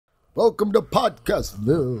Welcome to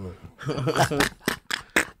Podcastville.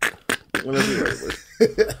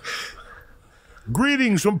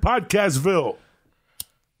 Greetings from Podcastville.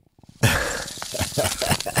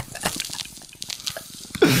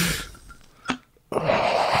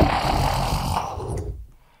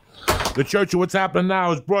 The Church of What's Happening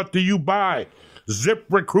Now is brought to you by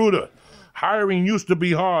ZipRecruiter. Hiring used to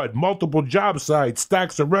be hard. Multiple job sites,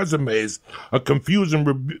 stacks of resumes, a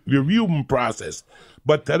confusing reviewing process.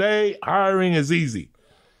 But today, hiring is easy.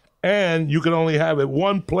 And you can only have it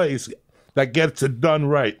one place that gets it done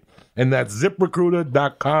right. And that's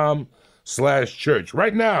ZipRecruiter.com/church.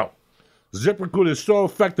 Right now, ZipRecruiter is so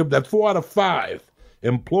effective that 4 out of 5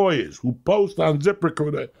 employers who post on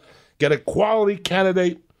ZipRecruiter get a quality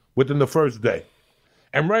candidate within the first day.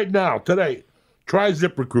 And right now, today, try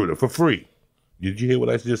ZipRecruiter for free. Did you hear what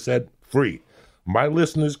I just said? Free. My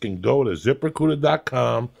listeners can go to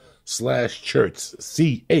ZipRecruiter.com/church.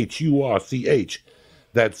 CHURCH.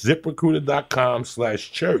 That's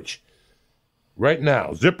ZipRecruiter.com/church. Right now,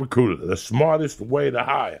 ZipRecruiter, the smartest way to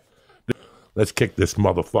hire. Let's kick this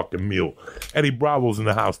motherfucking mule. Eddie Bravo's in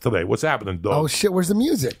the house today. What's happening, dog? Oh, shit. Where's the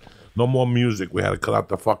music? No more music. We had to cut out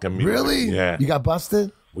the fucking music. Really? Yeah. You got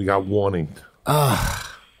busted? We got warninged.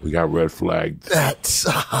 We got red flagged. That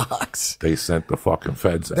sucks. They sent the fucking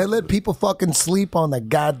feds out. They let people fucking sleep on the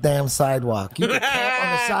goddamn sidewalk. You can camp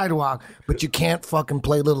on the sidewalk, but you can't fucking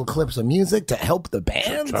play little clips of music to help the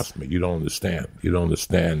bands? Trust me, you don't understand. You don't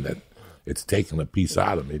understand that it's taking a piece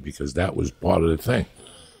out of me because that was part of the thing.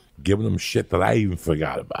 Giving them shit that I even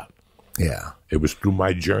forgot about. Yeah. It was through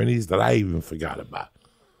my journeys that I even forgot about.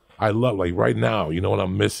 I love, like right now, you know what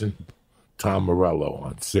I'm missing? Tom Morello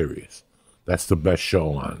on Sirius. That's the best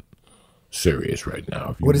show on Sirius right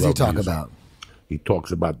now. What does he talk about? He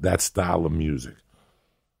talks about that style of music.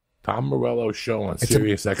 Tom Morello's show on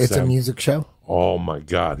Sirius XM. It's a music show? Oh, my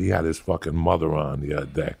God. He had his fucking mother on the other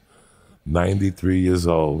day. 93 years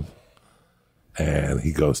old. And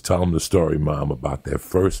he goes, tell him the story, Mom, about their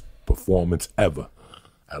first performance ever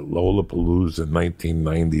at Lollapalooza in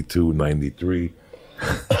 1992, 93.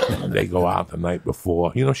 They go out the night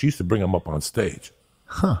before. You know, she used to bring him up on stage.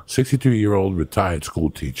 63-year-old retired school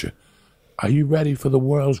teacher. Are you ready for the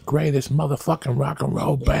world's greatest motherfucking rock and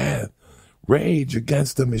roll band? Rage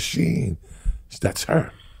Against the Machine. That's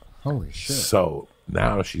her. Holy shit. So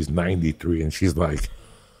now she's 93 and she's like,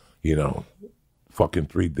 you know, fucking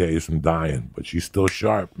 3 days from dying, but she's still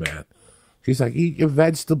sharp, man. She's like, eat your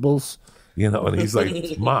vegetables. You know, and he's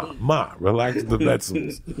like, Ma, relax the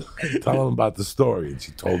vegetables. Tell him about the story. And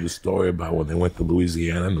she told the story about when they went to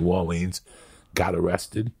Louisiana, New Orleans, got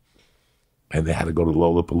arrested, and they had to go to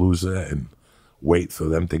Lollapalooza and wait for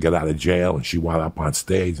them to get out of jail. And she wound up on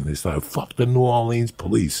stage, and they started, fuck the New Orleans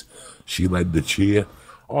police. She led the cheer.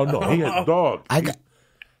 Oh, no, he had dog.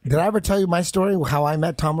 Did I ever tell you my story, how I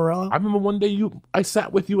met Tom Morello? I remember one day I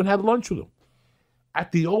sat with you and had lunch with him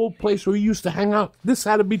at the old place where we used to hang out. This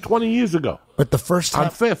had to be 20 years ago. But the first time... On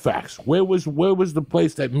Fairfax. Where was the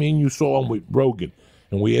place that me and you saw him with Rogan,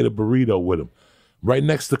 and we ate a burrito with him? Right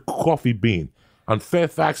next to Coffee Bean on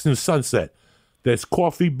Fairfax and Sunset. There's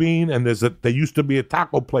Coffee Bean, and there used to be a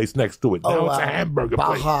taco place next to it. Now it's a hamburger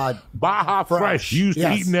place. Baja Fresh. You used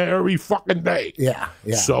to eat in there every fucking day. Yeah.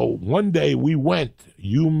 So one day we went,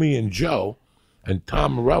 you, me, and Joe, and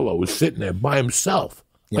Tom Morello was sitting there by himself.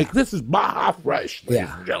 Yeah. Like, this is Baja Fresh, ladies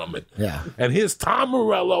and gentlemen. Yeah. And here's Tom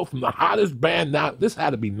Morello from the hottest band now. This had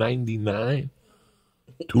to be 99,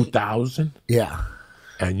 2000. Yeah.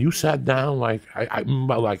 And you sat down like, I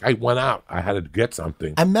remember, like, I went out. I had to get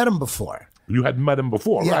something. I met him before. You had met him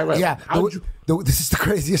before, yeah, right? Yeah. This is the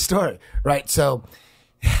craziest story, right? So,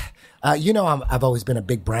 you know, I've always been a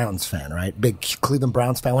big Browns fan, right? Big Cleveland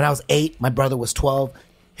Browns fan. When I was 8, my brother was 12.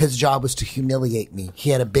 His job was to humiliate me. He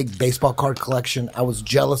had a big baseball card collection. I was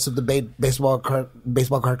jealous of the baseball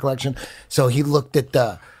card collection. So he looked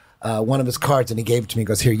at one of his cards and he gave it to me. He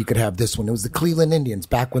goes, here, you could have this one. It was the Cleveland Indians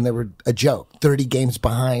back when they were a joke. 30 games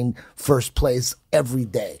behind first place every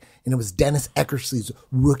day. And it was Dennis Eckersley's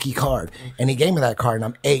rookie card. And he gave me that card, and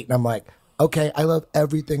I'm 8, and I'm like, okay, I love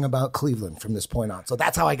everything about Cleveland from this point on. So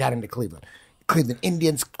that's how I got into Cleveland. Cleveland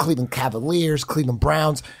Indians, Cleveland Cavaliers, Cleveland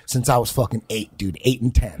Browns, since I was fucking 8, dude, 8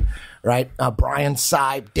 and 10, right? Brian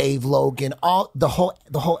Sipe, Dave Logan, all the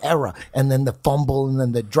whole era. And then the fumble, and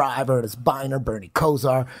then the driver, and it's Biner, Bernie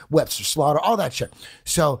Kosar, Webster Slaughter, all that shit.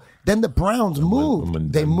 So then the Browns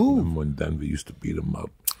moved. They moved. When Denver used to beat them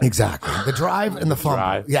up. Exactly. The drive and the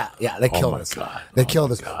fumble. Yeah, they killed us. They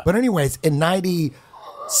killed us. But anyways, in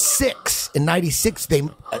 96,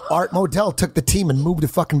 Art Modell took the team and moved to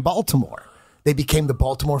fucking Baltimore. They became the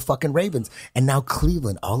Baltimore fucking Ravens. And now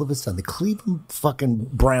Cleveland, all of a sudden, the Cleveland fucking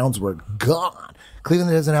Browns were gone.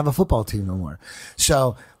 Cleveland doesn't have a football team no more.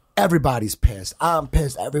 So everybody's pissed. I'm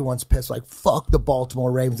pissed. Everyone's pissed. Like, fuck the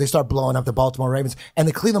Baltimore Ravens. They start blowing up the Baltimore Ravens. And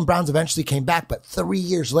the Cleveland Browns eventually came back, but 3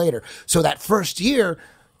 years later. So that first year,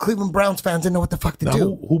 Cleveland Browns fans didn't know what the fuck to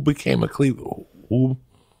do. Who became a Cleveland?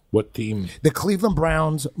 What team? The Cleveland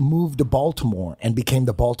Browns moved to Baltimore and became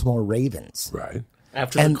the Baltimore Ravens. Right.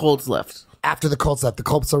 After the Colts left. After the Colts left. The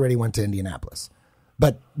Colts already went to Indianapolis.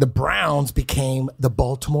 But the Browns became the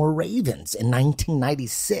Baltimore Ravens in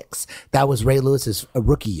 1996. That was Ray Lewis's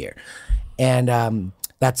rookie year. And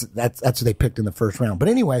that's what they picked in the first round. But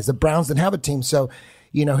anyways, the Browns didn't have a team. So,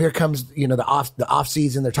 here comes, the off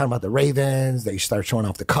season. They're talking about the Ravens. They start showing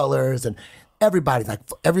off the colors. And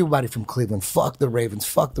everybody from Cleveland, fuck the Ravens.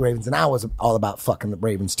 And I was all about fucking the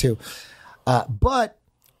Ravens too. But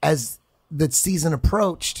as the season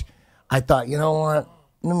approached, I thought, you know what?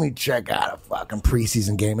 Let me check out a fucking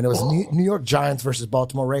preseason game. And it was New York Giants versus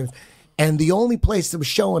Baltimore Ravens. And the only place that was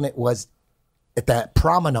showing it was at that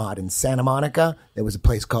promenade in Santa Monica. There was a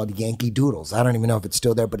place called Yankee Doodles. I don't even know if it's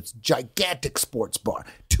still there, but it's a gigantic sports bar.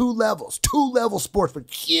 2 levels sports, but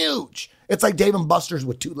huge. It's like Dave & Buster's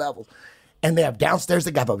with 2 levels. And they have downstairs,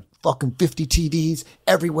 they got about fucking 50 TVs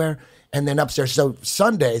everywhere. And then upstairs, so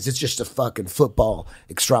Sundays, it's just a fucking football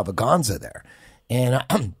extravaganza there. And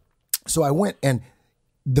so I went, and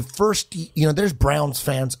the first, there's Browns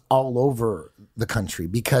fans all over the country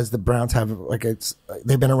because the Browns have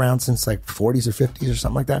they've been around since like 40s or 50s or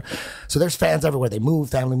something like that. So there's fans everywhere. They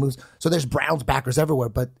move, family moves. So there's Browns backers everywhere.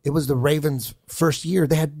 But it was the Ravens' first year.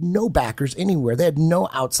 They had no backers anywhere. They had no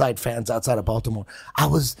outside fans outside of Baltimore.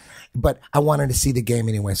 But I wanted to see the game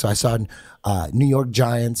anyway. So I saw New York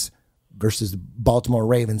Giants versus the Baltimore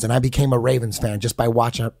Ravens, and I became a Ravens fan just by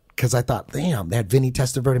watching it because I thought, damn, they had Vinny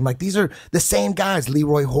Testaverde. I'm like, these are the same guys,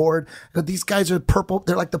 Leroy Horde. These guys are purple.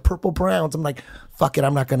 They're like the purple Browns. I'm like, fuck it,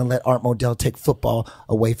 I'm not going to let Art Modell take football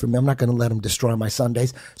away from me. I'm not going to let him destroy my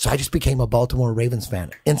Sundays. So I just became a Baltimore Ravens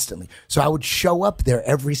fan instantly. So I would show up there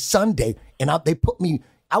every Sunday, and they put me.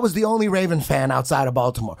 I was the only Raven fan outside of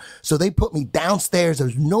Baltimore. So they put me downstairs.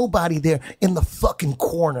 There's nobody there in the fucking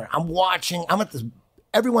corner. I'm watching. I'm at this.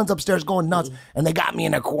 Everyone's upstairs going nuts, and they got me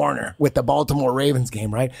in a corner with the Baltimore Ravens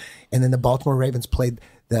game, right? And then the Baltimore Ravens played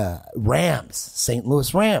the Rams, St.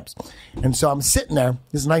 Louis Rams. And so I'm sitting there.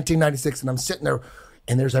 This is 1996, and I'm sitting there,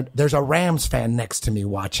 and there's a Rams fan next to me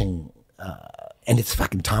watching, and it's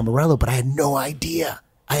fucking Tom Morello, but I had no idea.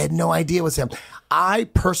 It was him. I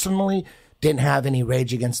personally didn't have any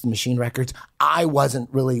Rage Against the Machine records. I wasn't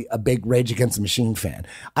really a big Rage Against the Machine fan.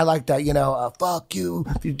 I liked that, fuck you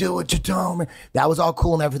if you do what you told me. That was all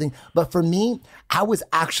cool and everything. But for me, I was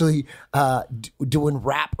actually doing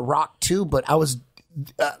rap rock too, but I was,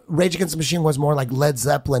 Rage Against the Machine was more like Led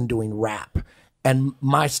Zeppelin doing rap. And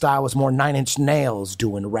my style was more 9 Inch Nails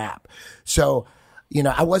doing rap. So,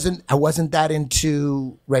 I wasn't that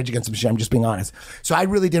into Rage Against the Machine. I'm just being honest. So I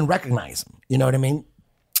really didn't recognize him. You know what I mean?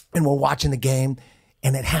 And we're watching the game,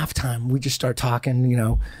 and at halftime, we just start talking,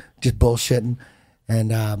 just bullshitting.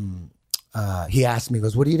 And he asked me, he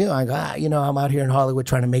goes, what do you do? I go, I'm out here in Hollywood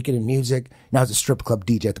trying to make it in music. And I was a strip club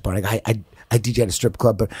DJ at the point. I DJ at a strip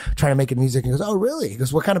club, but trying to make it in music. And he goes, oh, really? He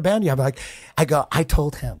goes, what kind of band do you have? I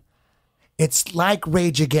told him, it's like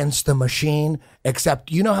Rage Against the Machine,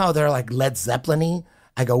 except you know how they're like Led Zeppelin-y?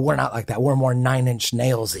 I go, we're not like that. We're more 9 Inch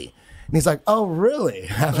Nails-y. And he's like, oh, really?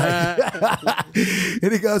 I'm like,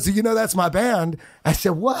 and he goes, that's my band. I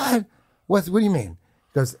said, what? What do you mean?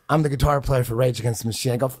 He goes, I'm the guitar player for Rage Against the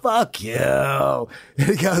Machine. I go, fuck you. And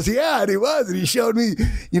he goes, yeah, and he was. And he showed me,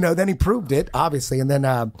 then he proved it, obviously. And then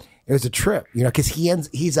it was a trip, because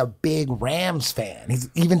he's a big Rams fan. He's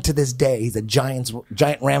even to this day, he's a giant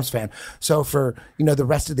Rams fan. So for, the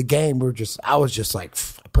rest of the game, I was just like,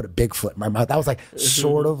 I put a big foot in my mouth. I was like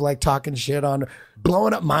sort of like talking shit on,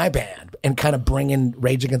 blowing up my band and kind of bringing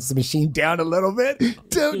Rage Against the Machine down a little bit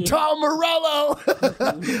to Tom Morello.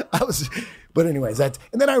 But anyways, and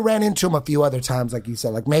then I ran into him a few other times, like you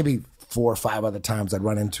said, like maybe 4 or 5 other times I'd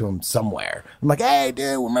run into him somewhere. I'm like, hey,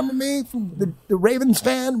 dude, remember me from the Ravens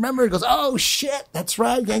fan? Remember? He goes, oh, shit, that's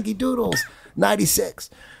right, Yankee Doodles,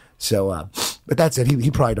 96. So, but that's it.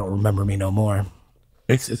 He probably don't remember me no more.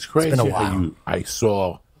 It's crazy. It's been a while. I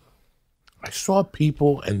saw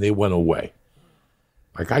people and they went away.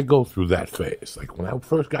 Like, I go through that phase. Like, when I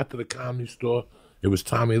first got to the Comedy Store, it was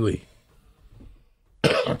Tommy Lee.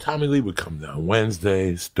 Tommy Lee would come down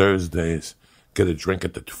Wednesdays, Thursdays, get a drink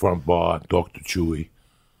at the front bar, talk to Chewy.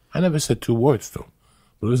 I never said 2 words to him.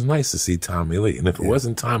 But it was nice to see Tommy Lee. And if it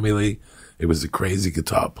wasn't Tommy Lee, it was a crazy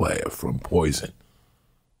guitar player from Poison.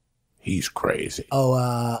 He's crazy.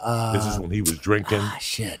 Oh, this is when he was drinking.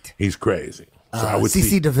 Shit. He's crazy. So I would CC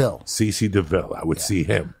see DeVille. CC DeVille. I would see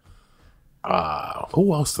him.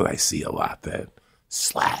 Who else did I see a lot then?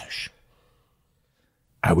 Slash.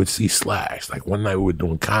 I would see Slash. Like one night we were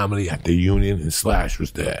doing comedy at the Union and Slash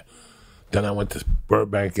was there. Then I went to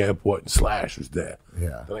Burbank Airport and Slash was there.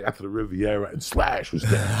 Yeah. Then I got to the Riviera and Slash was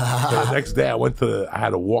there. Then the next day I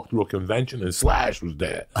had to walk through a convention and Slash was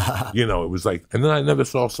there. You know, it was like, and then I never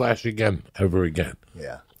saw Slash again, ever again.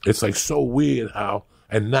 Yeah. It's like so weird how,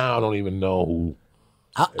 and now I don't even know who.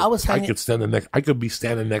 I was hanging. I could be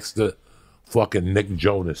standing next to fucking Nick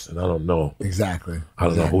Jonas, and I don't know. Exactly. I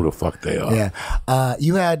don't know who the fuck they are. Yeah.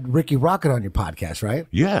 You had Ricky Rocket on your podcast, right?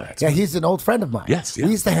 Yeah. Yeah, he's an old friend of mine. Yes. We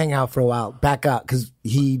used to hang out for a while, back out, because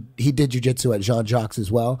he did jiu-jitsu at Jean-Jacques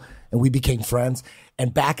as well, and we became friends.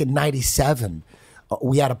 And back in 97,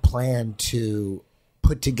 we had a plan to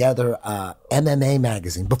put together a MMA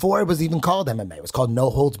magazine. Before it was even called MMA. It was called No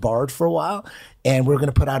Holds Barred for a while. And we were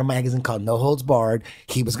going to put out a magazine called No Holds Barred.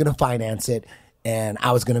 He was going to finance it. And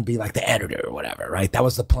I was going to be like the editor or whatever, right? That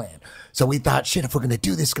was the plan. So we thought, shit, if we're going to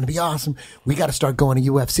do this, it's going to be awesome. We got to start going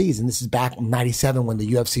to UFCs. And this is back in 97 when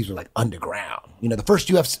the UFCs were like underground. You know, the first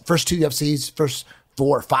two UFCs, first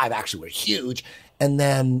 4 or 5 actually were huge. And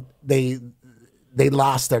then they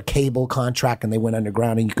lost their cable contract and they went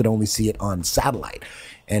underground and you could only see it on satellite.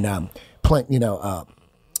 And,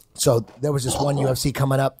 so there was this one UFC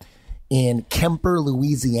coming up in Kemper,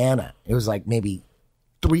 Louisiana. It was like maybe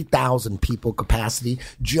 3,000 people capacity.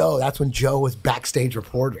 Joe, that's when Joe was backstage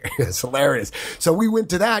reporter. It's hilarious. So we went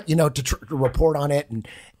to that, to report on it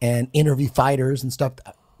and interview fighters and stuff.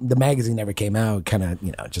 The magazine never came out. Kind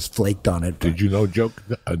of, just flaked on it. Did you know Joe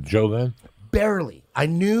then? Barely. I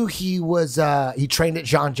knew he was. He trained at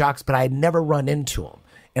Jean-Jacques, but I had never run into him.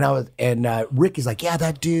 And Ricky's like, yeah,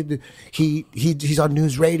 that dude, he's on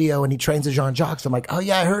news radio and he trains at Jean-Jacques. I'm like, oh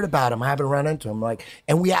yeah, I heard about him. I haven't run into him. Like,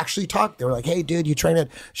 and we actually talked. They were like, hey dude, you train at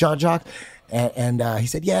Jean-Jacques? And he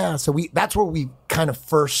said, yeah. So that's where we kind of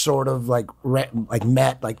first sort of met,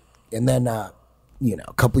 and then, a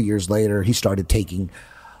couple years later, he started taking,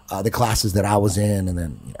 the classes that I was in. And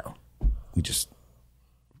then, we just,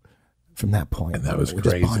 from that point. And that was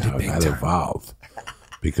crazy how that evolved.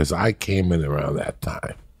 Because I came in around that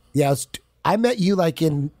time. Yeah, I met you like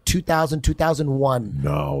in 2000, 2001.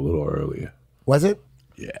 No, a little earlier. Was it?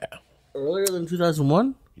 Yeah. Earlier than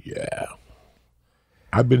 2001? Yeah.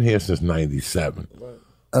 I've been here since 97.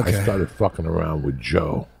 Okay. I started fucking around with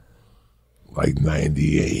Joe like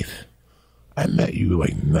 98. I met you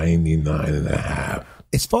like 99 and a half.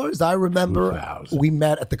 As far as I remember, 2000. We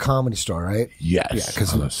met at the Comedy Store, right? Yes,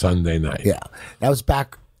 yeah, on a Sunday night. Yeah, that was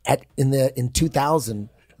back in 2000.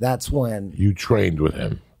 That's when you trained with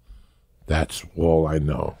him. That's all I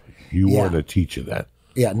know. You weren't a teacher then.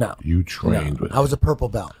 Yeah, no. You trained with him. I was a purple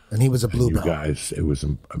belt, and he was a blue belt. You guys, it was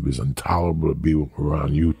intolerable to be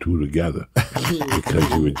around you two together because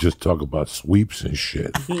you would just talk about sweeps and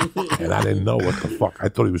shit, and I didn't know what the fuck. I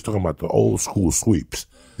thought he was talking about the old school sweeps.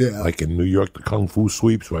 Yeah. Like in New York, the kung fu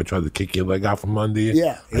sweeps where I tried to kick your leg out from under you.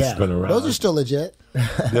 Yeah, I spin around. Those are still legit.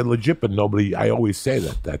 They're legit, but nobody. I always say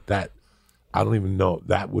that I don't even know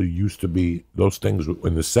that what used to be those things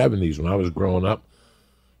in the 70s when I was growing up.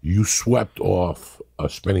 You swept off a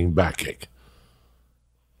spinning back kick.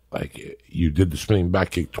 Like you did the spinning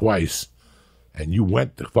back kick twice, and you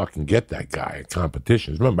went to fucking get that guy at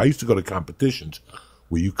competitions. Remember, I used to go to competitions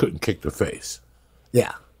where you couldn't kick the face.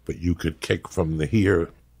 Yeah, but you could kick from the here.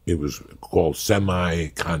 It was called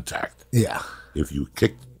semi-contact. Yeah. If you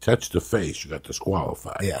touch the face, you got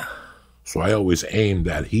disqualified. Yeah. So I always aimed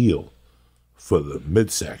that heel for the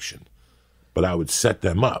midsection, but I would set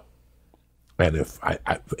them up, and if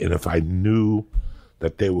I knew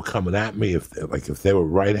that they were coming at me, if they were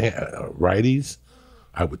righties,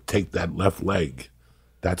 I would take that left leg.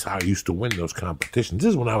 That's how I used to win those competitions. This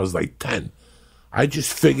is when I was like 10. I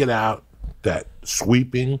just figured out that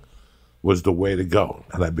sweeping was the way to go,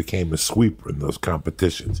 and I became a sweeper in those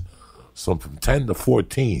competitions. So from 10 to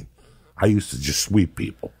 14, I used to just sweep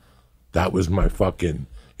people. That was my fucking,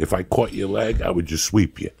 if I caught your leg, I would just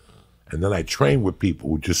sweep you. And then I trained with people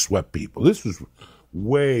who just swept people. This was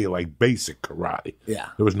way like basic karate. Yeah.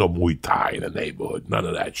 There was no Muay Thai in the neighborhood, none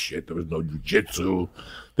of that shit. There was no Jiu Jitsu.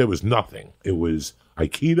 There was nothing. It was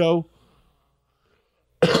Aikido.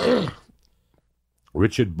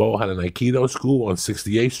 Richard Bowe had an Aikido school on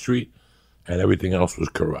 68th Street, and everything else was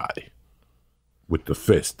karate with the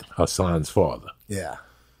fist, Hassan's father. Yeah.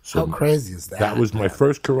 So how crazy is that? That was my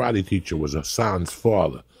first karate teacher was Hassan's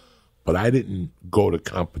father, but I didn't go to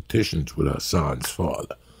competitions with Hassan's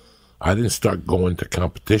father. I didn't start going to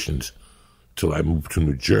competitions till I moved to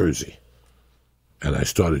New Jersey. And I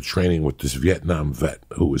started training with this Vietnam vet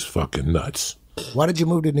who was fucking nuts. Why did you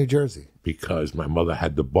move to New Jersey? Because my mother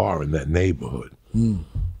had the bar in that neighborhood.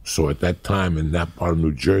 So at that time, in that part of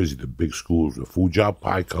New Jersey, the big schools were Fu Jiao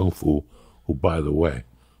Pai Kung Fu, who, by the way,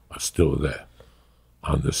 are still there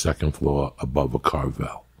on the second floor above a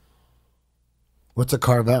Carvel. What's a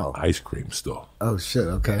Carvel? Ice cream store. Oh, shit,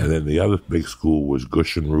 okay. And then the other big school was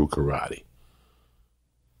Gushinru Karate.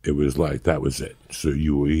 It was like, that was it. So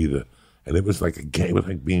you were either, and it was like a gang, it was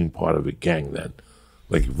like being part of a gang then.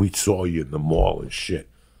 Like if we saw you in the mall and shit,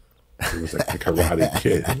 it was like the Karate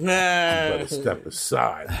Kid. You better step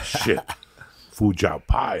aside and shit. Fu Jiao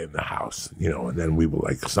Pai in the house, you know, and then we were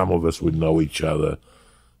like, some of us would know each other,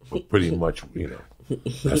 but pretty much, you know,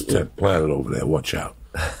 that's 10th Planet over there, watch out.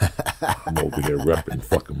 I'm over here repping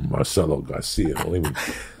fucking Marcelo Garcia. Don't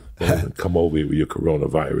even come over here with your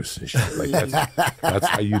coronavirus and shit. Like that's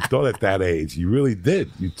how you thought at that age. You really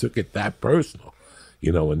did. You took it that personal,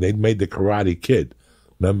 you know. And they made the Karate Kid.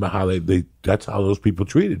 Remember how they that's how those people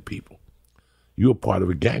treated people. You were part of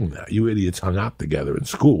a gang now. You idiots hung out together in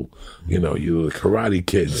school. You know, you were the Karate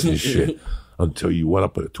Kids and shit until you went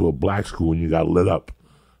up to a black school and you got lit up.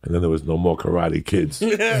 And then there was no more Karate Kids.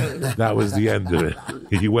 That was the end of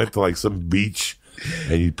it. You went to like some beach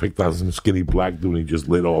and you picked on some skinny black dude and he just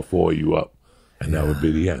lit all four of you up. And that would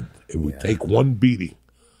be the end. It would take one beating.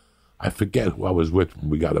 I forget who I was with when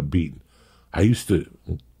we got a beating.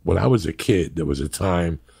 When I was a kid, there was a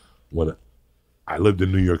time when I lived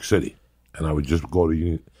in New York City. And I would just go to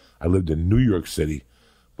Union. I lived in New York City,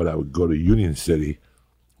 but I would go to Union City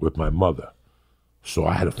with my mother. So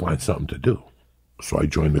I had to find something to do. So I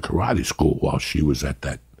joined the karate school while she was at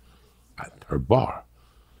her bar.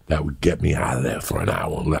 That would get me out of there for an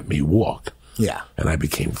hour and let me walk. Yeah. And I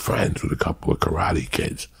became friends with a couple of karate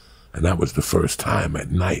kids. And that was the first time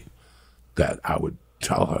at night that I would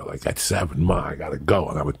tell her, like at 7, Ma, I gotta go.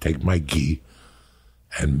 And I would take my gi,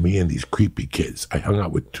 and me and these creepy kids. I hung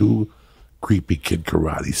out with 2 creepy kid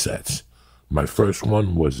karate sets. My first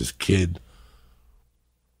one was this kid.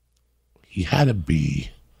 He had to be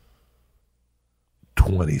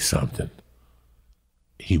 20-something.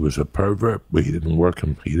 He was a pervert, but he didn't work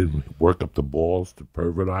up the balls to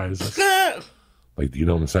pervertize us. Like, you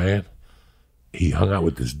know what I'm saying? He hung out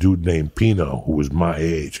with this dude named Pino, who was my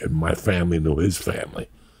age, and my family knew his family.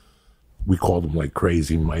 We called him like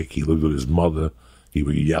Crazy Mike. He lived with his mother. He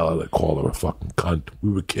would yell at her, call her a fucking cunt. We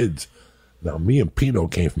were kids. Now, me and Pino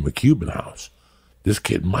came from a Cuban house. This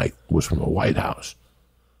kid, Mike, was from a white house.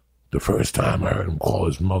 The first time I heard him call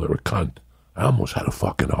his mother a cunt, I almost had a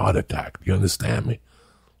fucking heart attack. You understand me?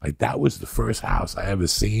 Like, that was the first house I ever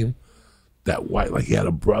seen that white, like he had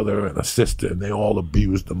a brother and a sister, and they all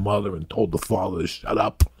abused the mother and told the father to shut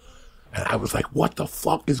up. And I was like, what the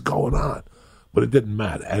fuck is going on? But it didn't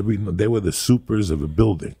matter. They were the supers of a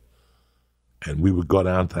building. And we would go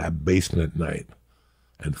down to that basement at night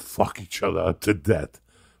and fuck each other up to death.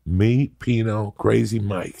 Me, Pino, Crazy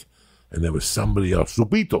Mike, and there was somebody else.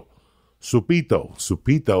 Supito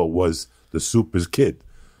was the super's kid.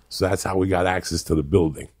 So that's how we got access to the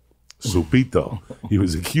building. Supito. He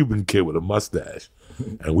was a Cuban kid with a mustache.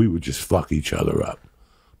 And we would just fuck each other up.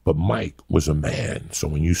 But Mike was a man. So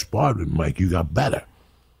when you sparred with Mike, you got better.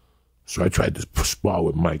 So I tried to spar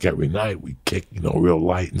with Mike every night. We'd kick, real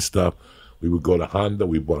light and stuff. We would go to Honda.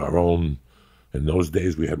 We bought our own. In those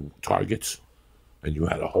days, we had targets. And you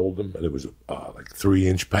had to hold them. And it was like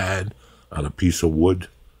 3-inch pad on a piece of wood.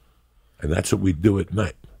 And that's what we'd do at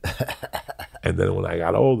night. And then when I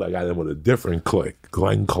got old, I got in with a different clique.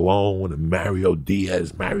 Glenn Cologne and Mario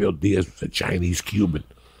Diaz. Mario Diaz was a Chinese Cuban.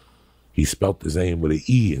 He spelt his name with an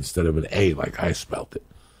E instead of an A like I spelt it.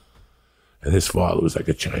 And his father was like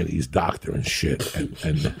a Chinese doctor and shit.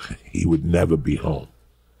 And he would never be home.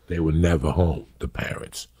 They were never home, the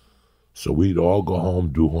parents. So we'd all go home,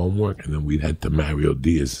 do homework, and then we'd head to Mario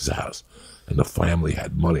Diaz's house. And the family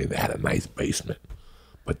had money. They had a nice basement.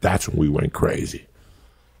 But that's when we went crazy.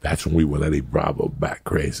 That's when we went Eddie Bravo back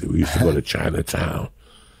crazy. We used to go to Chinatown,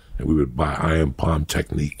 and we would buy iron palm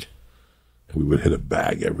technique. And we would hit a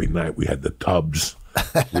bag every night. We had the tubs.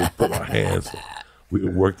 We would put our hands. We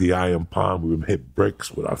would work the iron palm. We would hit bricks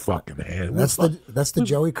with our fucking hands. That's the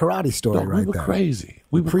Joey Karate story right there. We were crazy.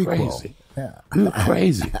 We were crazy. Yeah. We were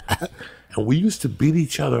crazy. And we used to beat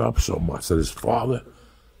each other up so much that his father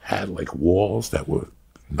had like walls that were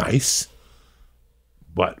nice,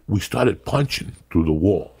 but we started punching through the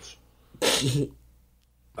walls.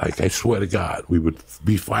 Like, I swear to God, we would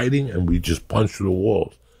be fighting and we'd just punch through the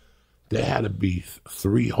walls. There had to be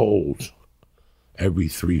 3 holes every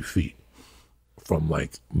 3 feet from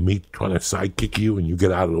like me trying to sidekick you and you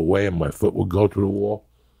get out of the way and my foot will go through the wall.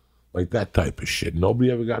 Like that type of shit. Nobody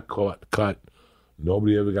ever got cut.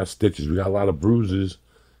 Nobody ever got stitches. We got a lot of bruises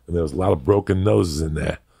and there was a lot of broken noses in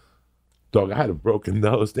there. Dog, I had a broken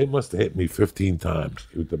nose. They must have hit me 15 times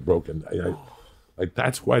with the broken. Like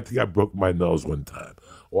that's why I think I broke my nose one time.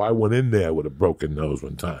 Or I went in there with a broken nose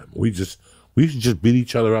one time. We used to just beat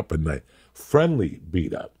each other up at night. Friendly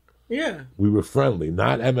beat up. Yeah. We were friendly,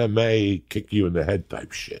 not MMA kick you in the head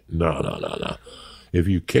type shit. No. If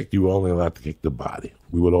you kicked, you were only allowed to kick the body.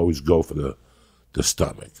 We would always go for the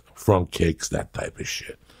stomach, front kicks, that type of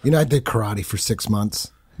shit. You know, I did karate for 6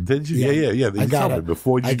 months. Did you? Yeah. You told me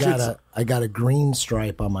before you did. I got a green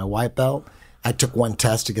stripe on my white belt. I took one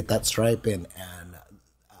test to get that stripe, and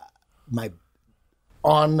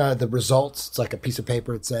the results, it's like a piece of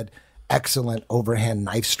paper. It said excellent overhand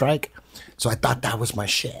knife strike. So I thought that was my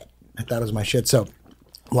shit. So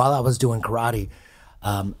while I was doing karate,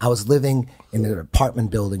 I was living in an apartment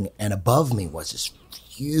building, and above me was this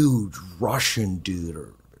huge Russian dude,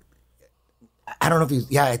 or I don't know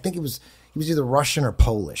if I think he was either Russian or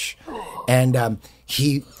Polish. And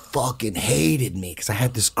he fucking hated me because I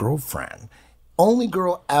had this girlfriend. Only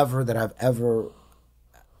girl ever that I've ever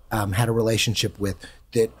had a relationship with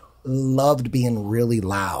that loved being really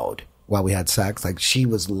loud while we had sex. Like, she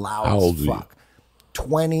was loud How old as fuck.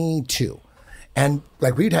 22. And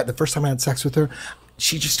like, we'd had the first time I had sex with her,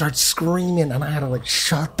 she just started screaming, and I had to like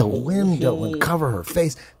shut the window and cover her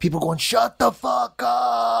face. People going, "Shut the fuck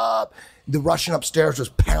up!" The Russian upstairs was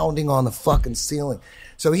pounding on the fucking ceiling.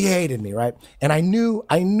 So he hated me, right? And I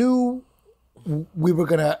knew we were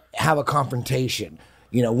gonna have a confrontation.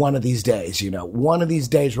 You know, one of these days. One of these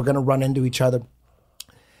days we're gonna run into each other.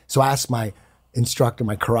 So I asked my instructor,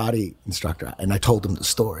 my karate instructor, and I told him the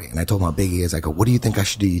story. And I told him how big he is. I go, "What do you think I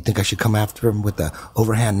should do? You think I should come after him with the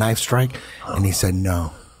overhand knife strike?" And he said,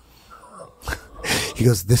 "No." He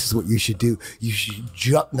goes, "This is what you should do. You should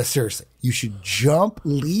jump." No, seriously. You should jump,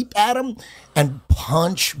 leap at him, and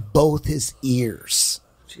punch both his ears.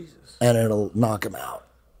 Jesus. And it'll knock him out.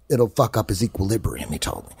 It'll fuck up his equilibrium, he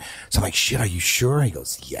told me. So I'm like, "Shit, are you sure?" He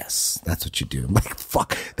goes, "Yes, that's what you do." I'm like,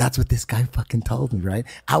 fuck, that's what this guy fucking told me, right?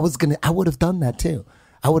 I would have done that too.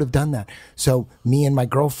 I would have done that. So me and my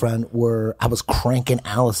girlfriend I was cranking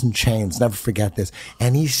Alice in Chains, never forget this.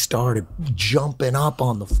 And he started jumping up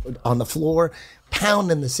on the floor,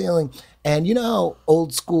 pounding the ceiling. And you know how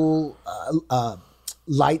old school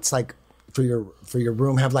lights, like for your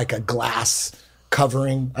room, have like a glass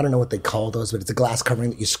covering? I don't know what they call those, but it's a glass covering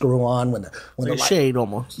that you screw on when the shade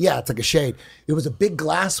almost. Yeah, it's like a shade. It was a big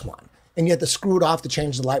glass one, and you had to screw it off to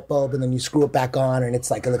change the light bulb, and then you screw it back on, and it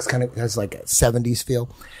has like a 70s feel.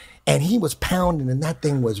 And he was pounding, and that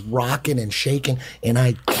thing was rocking and shaking, and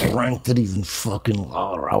I cranked it even fucking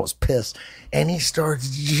louder. I was pissed, and he starts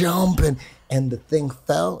jumping, and the thing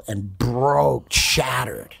fell and broke,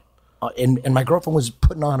 shattered. And my girlfriend was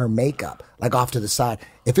putting on her makeup, like off to the side.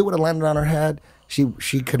 If it would have landed on her head,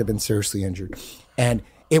 she could have been seriously injured. And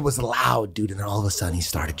it was loud, dude. And then all of a sudden he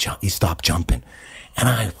stopped jumping. And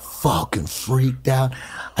I fucking freaked out.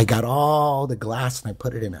 I got all the glass and I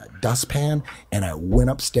put it in a dustpan, and I went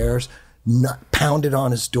upstairs, pounded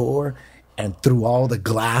on his door, and threw all the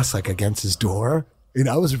glass like against his door. And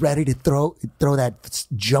I was ready to throw that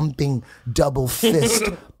jumping double fist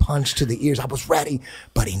punch to the ears. I was ready,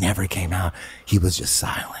 but he never came out. He was just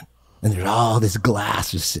silent. And there's all this glass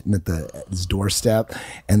just sitting at his doorstep.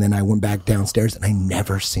 And then I went back downstairs, and I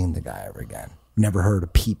never seen the guy ever again. Never heard a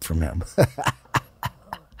peep from him.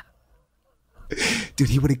 Dude,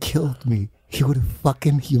 he would have killed me. He would have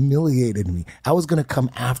fucking humiliated me. I was going to come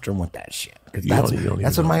after him with that shit. Because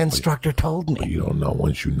that's what my instructor told me. But you don't know,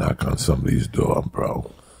 once you knock on somebody's door,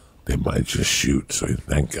 bro, they might just shoot. So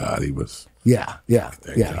thank God he was. Yeah.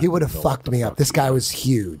 He would have fucked me up. This guy was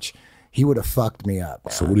huge. He would have fucked me up.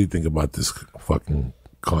 Man. So what do you think about this fucking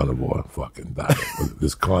carnivore fucking diet?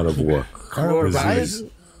 This carnivore disease?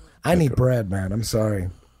 I need bread, man. I'm sorry.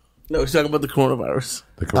 No, he's talking about the coronavirus.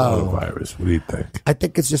 The coronavirus. What do you think? I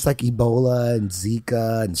think it's just like Ebola and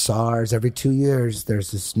Zika and SARS. Every 2 years,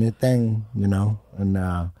 there's this new thing, And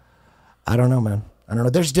I don't know, man. I don't know.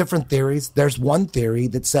 There's different theories. There's one theory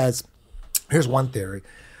that says, here's one theory.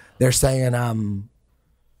 They're saying,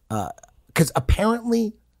 because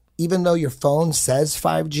apparently, even though your phone says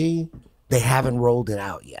 5G, they haven't rolled it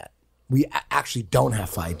out yet. We actually don't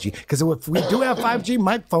have 5G. Because if we do have 5G,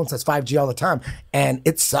 my phone says 5G all the time, and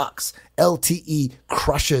it sucks. LTE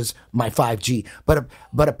crushes my 5G.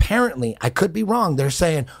 But apparently, I could be wrong. They're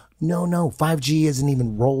saying, no, 5G isn't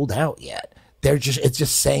even rolled out yet. it's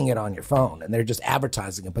just saying it on your phone and they're just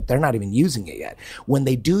advertising it, but they're not even using it yet. When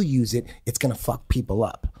they do use it, it's going to fuck people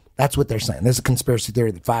up. That's what they're saying. There's a conspiracy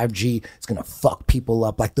theory that 5G is going to fuck people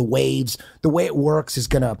up. Like the waves, the way it works is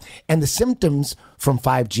going to, and the symptoms from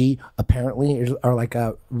 5G apparently are like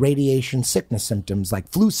radiation sickness symptoms, like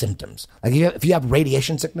flu symptoms. Like if you have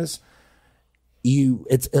radiation sickness,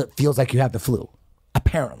 it feels like you have the flu.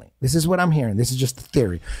 Apparently, this is what I'm hearing. This is just the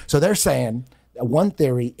theory. So they're saying one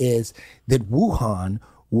theory is that Wuhan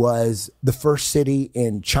was the first city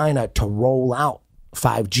in China to roll out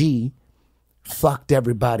 5G, fucked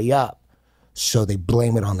everybody up. So they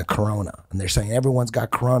blame it on the corona. And they're saying everyone's got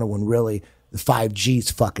corona when really the 5G's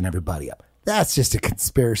fucking everybody up. That's just a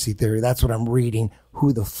conspiracy theory. That's what I'm reading.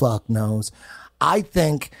 Who the fuck knows? I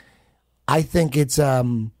think it's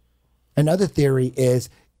another theory is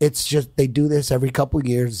it's just they do this every couple of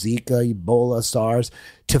years, Zika, Ebola, SARS,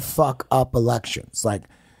 to fuck up elections. Like,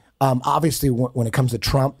 obviously, when it comes to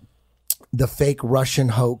Trump, the fake Russian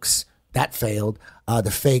hoax, that failed. The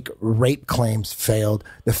fake rape claims failed.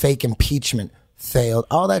 The fake impeachment failed.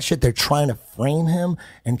 All that shit, they're trying to frame him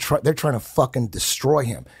and they're trying to fucking destroy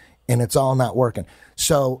him. And it's all not working.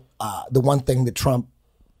 So the one thing that Trump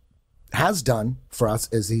has done for us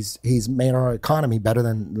is he's made our economy better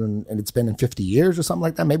than it's been in 50 years or something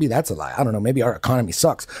like that. Maybe that's a lie. I don't know. Maybe our economy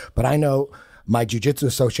sucks. But I know my jiu-jitsu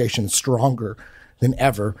association is stronger than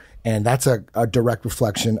ever. And that's a direct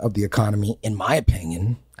reflection of the economy, in my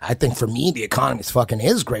opinion. I think for me, the economy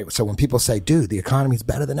is great. So when people say, dude, the economy is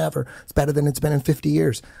better than ever, it's better than it's been in 50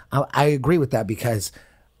 years. I agree with that because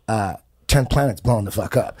 10th Planet's blowing the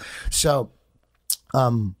fuck up. So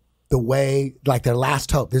the way, like their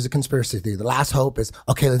last hope, there's a conspiracy theory. The last hope is,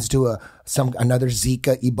 okay, let's do another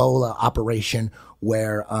Zika, Ebola operation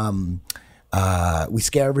where we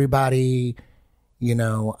scare everybody. You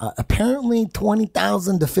know, apparently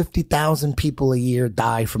 20,000 to 50,000 people a year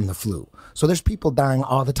die from the flu. So there's people dying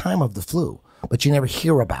all the time of the flu, but you never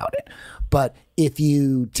hear about it. But if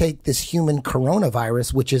you take this human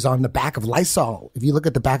coronavirus, which is on the back of Lysol, if you look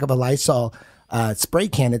at the back of a Lysol spray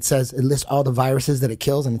can, it lists all the viruses that it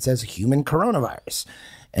kills, and it says human coronavirus.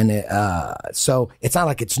 And so it's not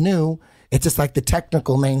like it's new. It's just like the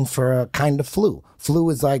technical name for a kind of flu. Flu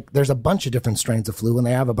is like, there's a bunch of different strains of flu, and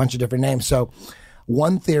they have a bunch of different names. So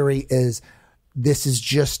one theory is this is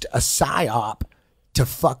just a psyop to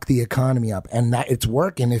fuck the economy up, and that it's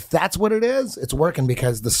working. If that's what it is, it's working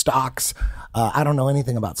because the stocks, I don't know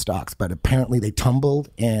anything about stocks, but apparently they tumbled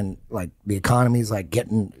and like the economy's like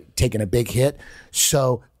taking a big hit.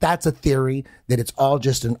 So that's a theory that it's all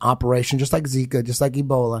just an operation, just like Zika, just like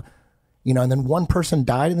Ebola, you know, and then one person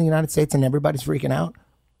died in the United States and everybody's freaking out.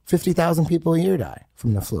 50,000 people a year die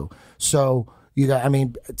from the flu. So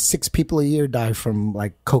 6 people a year die from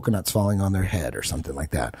like coconuts falling on their head or something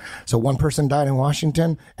like that. So one person died in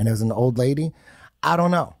Washington and it was an old lady. I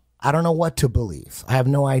don't know. I don't know what to believe. I have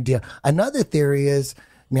no idea. Another theory is,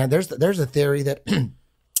 man, there's a theory that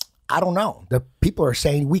I don't know. The people are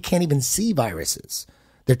saying we can't even see viruses.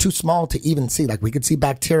 They're too small to even see. Like we could see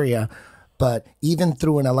bacteria, but even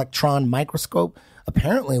through an electron microscope,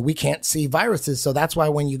 apparently we can't see viruses. So that's why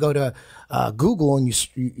when you go to Google and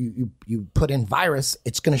you put in virus,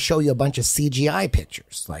 it's going to show you a bunch of CGI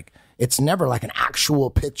pictures. Like it's never like an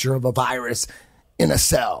actual picture of a virus in a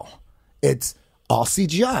cell. It's all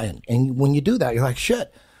CGI. And when you do that, you're like,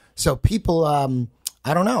 shit. So people,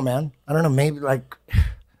 I don't know, man. I don't know. Maybe like,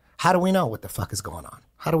 how do we know what the fuck is going on?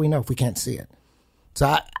 How do we know if we can't see it?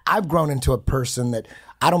 So I've grown into a person that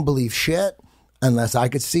I don't believe shit unless I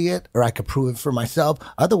could see it or I could prove it for myself.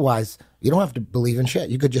 Otherwise, you don't have to believe in shit.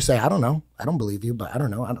 You could just say, I don't know. I don't believe you, but I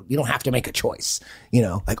don't know. You don't have to make a choice. You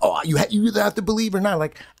know, like, oh, you either have to believe or not.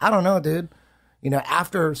 Like, I don't know, dude. You know,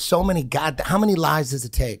 after so many, how many lives does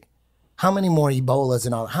it take? How many more Ebolas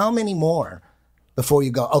and all? How many more before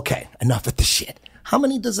you go, okay, enough of the shit? How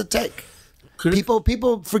many does it take?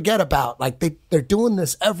 People forget about, like, they're doing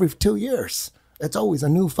this every 2 years. It's always a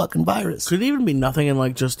new fucking virus. Could it even be nothing and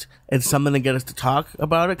like just it's something to get us to talk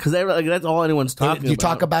about it? Because like, that's all anyone's talking about. You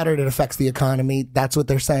talk about it, it affects the economy. That's what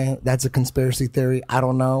they're saying. That's a conspiracy theory. I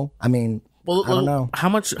don't know. I mean, I don't know. How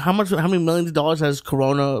many millions of dollars has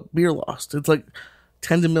Corona beer lost? It's like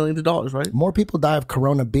tens of millions of dollars, right? More people die of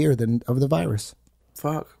Corona beer than of the virus.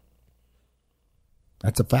 Fuck.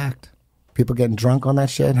 That's a fact. People getting drunk on that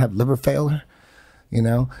shit, have liver failure, you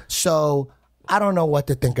know? So I don't know what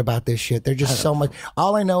to think about this shit. There's just so much.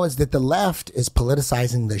 All I know is that the left is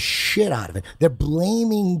politicizing the shit out of it. They're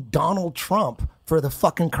blaming Donald Trump for the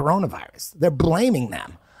fucking coronavirus. They're blaming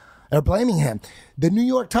them. They're blaming him. The New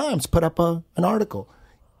York Times put up an article.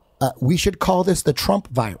 We should call this the Trump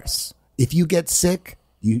virus. If you get sick,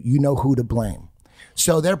 You know who to blame.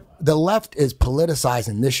 So the left is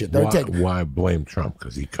politicizing this shit. Why blame Trump?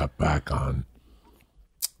 Because he cut back on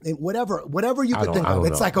whatever you could think of.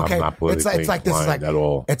 It's know. like, okay, it's like this is like at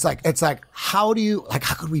all. It's like how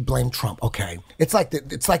could we blame Trump? Okay, this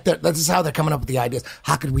is how they're coming up with the ideas.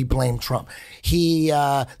 How could we blame Trump? He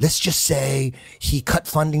let's just say he cut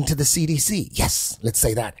funding to the CDC. Yes, let's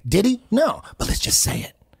say that. Did he? No, but let's just say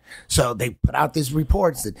it. So they put out these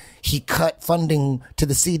reports that he cut funding to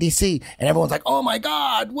the CDC, and everyone's like, "Oh my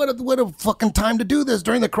God, what a fucking time to do this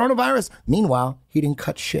during the coronavirus." Meanwhile, he didn't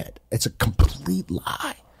cut shit. It's a complete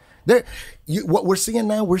lie. What we're seeing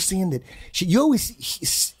now, we're seeing that you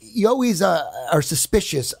always are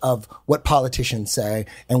suspicious of what politicians say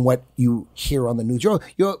and what you hear on the news.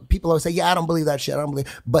 People always say, "Yeah, I don't believe that shit. I don't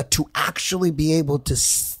believe." But to actually be able to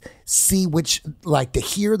see to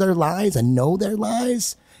hear their lies and know their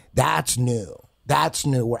lies. That's new.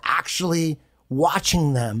 We're actually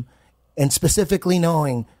watching them and specifically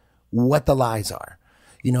knowing what the lies are.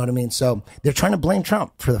 You know what I mean? So they're trying to blame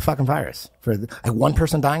Trump for the fucking virus. For one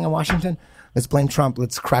person dying in Washington, let's blame Trump.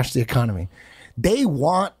 Let's crash the economy. They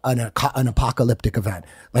want an apocalyptic event.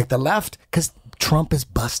 Like the left, because Trump is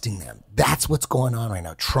busting them. That's what's going on right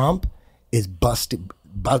now. Trump is busting.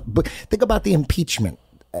 Think about the impeachment.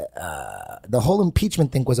 The whole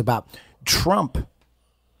impeachment thing was about Trump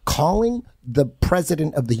calling the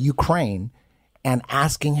president of the Ukraine and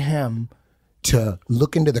asking him to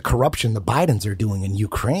look into the corruption the Bidens are doing in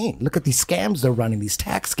Ukraine. Look at these scams they're running, these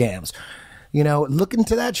tax scams. Look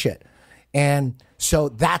into that shit. And so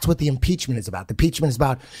that's what the impeachment is about. The impeachment is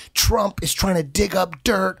about Trump is trying to dig up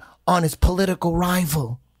dirt on his political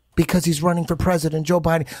rival because he's running for president, Joe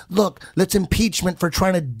Biden. Look, let's impeachment for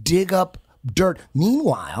trying to dig up dirt.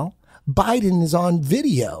 Meanwhile, Biden is on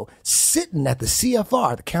video sitting at the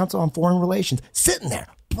CFR, the Council on Foreign Relations, sitting there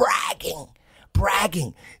bragging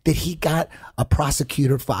that he got a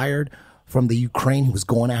prosecutor fired from the Ukraine who was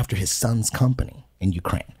going after his son's company in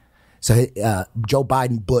Ukraine. So Joe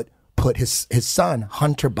Biden put his son,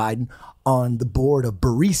 Hunter Biden, on the board of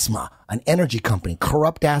Burisma, an energy company,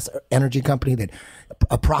 corrupt ass energy company that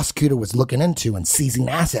a prosecutor was looking into and seizing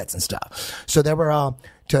assets and stuff. So they were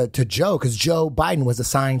to Joe, because Joe Biden was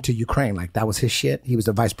assigned to Ukraine. Like that was his shit. He was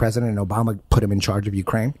the vice president and Obama put him in charge of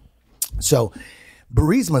Ukraine. So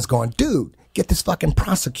Burisma's going, dude, get this fucking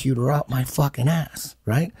prosecutor out my fucking ass,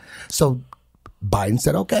 right? So Biden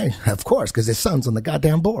said, okay, of course, because his son's on the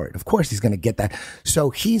goddamn board. Of course he's going to get that. So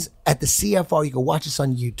he's at the CFR. You can watch this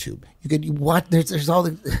on YouTube. You could watch, there's all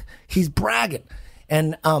the, he's bragging.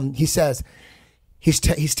 And he says, he's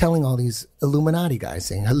telling all these Illuminati guys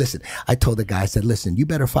saying, hey, listen, I told the guy, I said, listen, you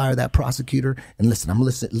better fire that prosecutor. And listen, I'm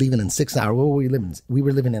leaving in 6 hours. Where were we living? We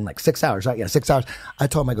were living in like 6 hours, right? Yeah, 6 hours. I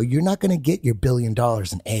told him, I go, you're not going to get your $1 billion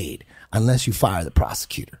in aid unless you fire the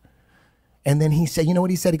prosecutor. And then he said, you know what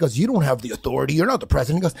he said? He goes, you don't have the authority. You're not the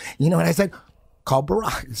president. He goes, you know what I said? Call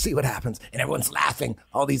Barack, see what happens. And everyone's laughing.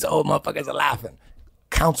 All these old motherfuckers are laughing.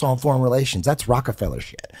 Council on Foreign Relations. That's Rockefeller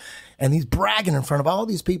shit. And he's bragging in front of all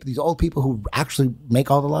these people, these old people who actually make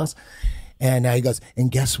all the laws. And now he goes, and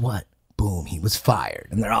guess what? Boom, he was fired.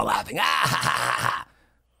 And they're all laughing. Ah, ha, ha, ha, ha.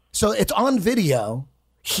 So it's on video.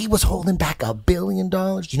 He was holding back $1 billion.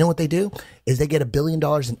 Do you know what they do? Is they get $1 billion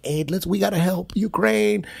in aid. We got to help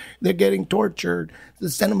Ukraine. They're getting tortured.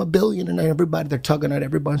 Let's send them $1 billion. And they're tugging at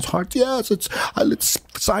everybody's hearts. Yes, let's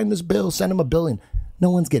sign this bill. Send them $1 billion.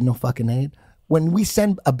 No one's getting no fucking aid. When we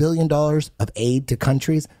send $1 billion of aid to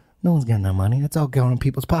countries, no one's getting that money. It's all going in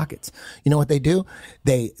people's pockets. You know what they do?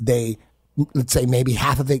 They let's say maybe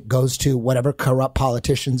half of it goes to whatever corrupt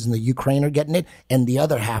politicians in the Ukraine are getting it. And the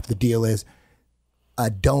other half, the deal is,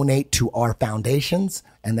 donate to our foundations,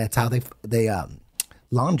 and that's how they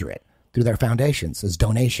launder it through their foundations as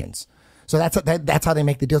donations. So that's how they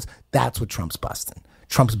make the deals. That's what Trump's busting.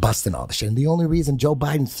 Trump's busting all the shit. And the only reason Joe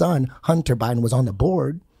Biden's son, Hunter Biden, was on the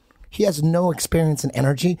board, he has no experience in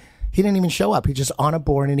energy. He didn't even show up. He's just on a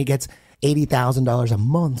board, and he gets $80,000 a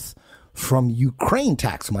month from Ukraine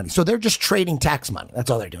tax money. So they're just trading tax money. That's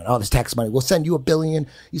all they're doing. All this tax money. We'll send you $1 billion.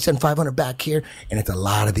 You send 500 back here. And it's a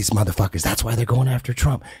lot of these motherfuckers. That's why they're going after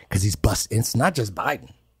Trump, because he's busting. It's not just Biden.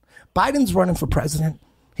 Biden's running for president.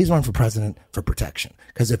 He's running for president for protection.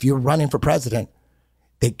 Because if you're running for president,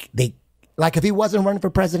 they like if he wasn't running for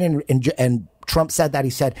president and Trump said that,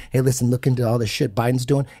 he said, hey, listen, look into all this shit Biden's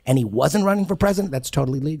doing, and he wasn't running for president, that's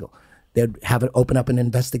totally legal. They'd have it open up an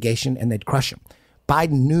investigation and they'd crush him.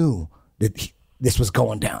 Biden knew that this was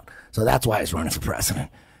going down. So that's why he's running for president.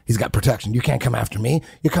 He's got protection. You can't come after me.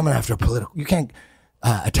 You're coming after you can't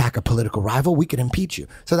attack a political rival. We could impeach you.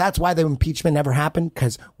 So that's why the impeachment never happened,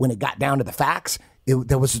 because when it got down to the facts,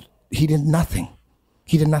 he did nothing.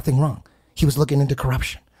 He did nothing wrong. He was looking into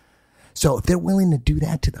corruption. So if they're willing to do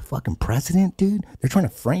that to the fucking president, dude, they're trying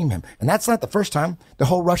to frame him. And that's not the first time. The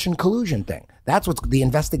whole Russian collusion thing. That's what's the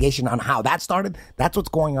investigation on how that started. That's what's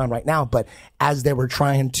going on right now. But as they were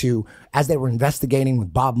investigating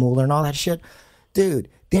with Bob Mueller and all that shit, dude,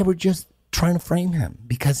 they were just trying to frame him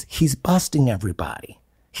because he's busting everybody.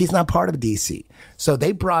 He's not part of DC. So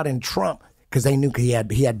they brought in Trump because they knew he had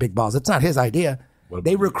big balls. It's not his idea.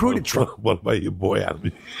 They recruited Trump. What about your boy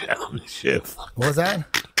Adam Schiff? What was that?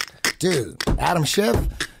 Dude, Adam Schiff?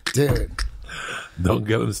 Dude. Don't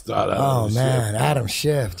get him started. Oh, man, Adam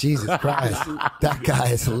Schiff. Jesus Christ. That guy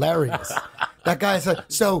is hilarious. That guy is...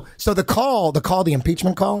 So the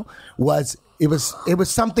impeachment call was... It was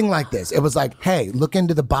something like this. It was like, hey, look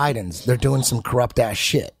into the Bidens. They're doing some corrupt ass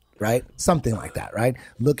shit, right? Something like that, right?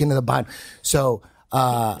 Look into the Biden. So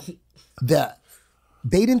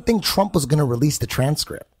they didn't think Trump was going to release the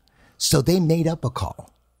transcript. So they made up a call.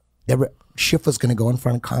 Schiff was going to go in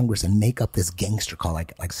front of Congress and make up this gangster call,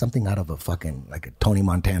 like something out of a fucking, like a Tony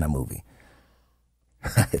Montana movie.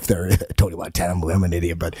 If they're a Tony Montana movie, I'm an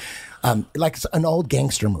idiot, but like an old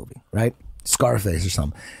gangster movie, right? Scarface or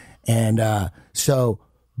something. And so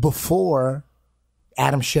before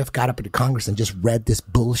Adam Schiff got up into Congress and just read this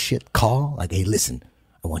bullshit call, like, hey, listen,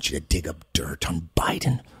 I want you to dig up dirt on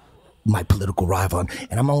Biden, my political rival,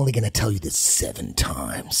 and I'm only going to tell you this 7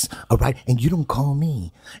 times, all right? And you don't call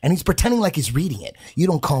me. And he's pretending like he's reading it. You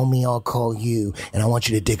don't call me, I'll call you, and I want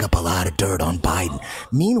you to dig up a lot of dirt on Biden.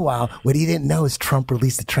 Meanwhile, what he didn't know is Trump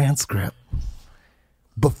released the transcript.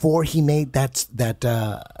 Before he made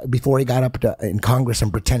before he got up in Congress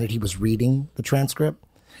and pretended he was reading the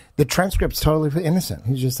transcript's totally innocent.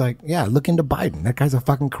 He's just like, yeah, look into Biden. That guy's a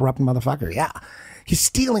fucking corrupt motherfucker. Yeah, he's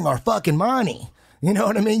stealing our fucking money. You know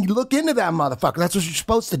what I mean? You look into that motherfucker. That's what you're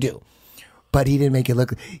supposed to do. But he didn't make it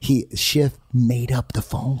look. Schiff made up the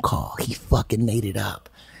phone call. He fucking made it up.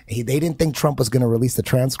 They didn't think Trump was going to release the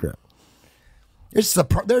transcript. There's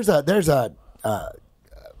a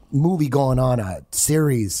movie going on, a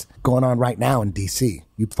series going on right now in DC.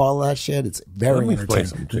 You follow that shit? It's very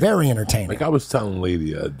entertaining. Very entertaining. Like I was telling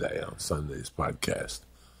Lady the other day on Sunday's podcast,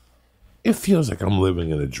 it feels like I'm living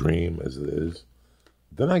in a dream as it is.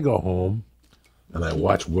 Then I go home and I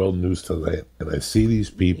watch World News Tonight and I see these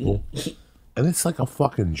people and it's like a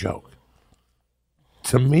fucking joke.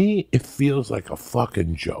 To me, it feels like a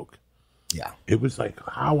fucking joke. Yeah. It was like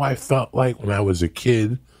how I felt like when I was a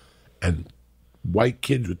kid and white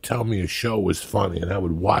kids would tell me a show was funny and I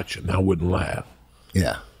would watch it and I wouldn't laugh.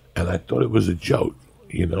 Yeah. And I thought it was a joke.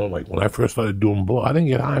 You know, like when I first started doing blow, I didn't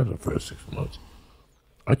get high for the first 6 months.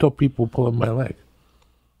 I thought people were pulling my leg.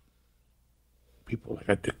 People like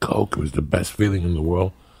I did coke. It was the best feeling in the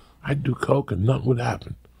world. I'd do coke and nothing would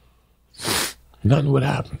happen. Nothing would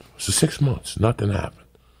happen. So 6 months, nothing happened.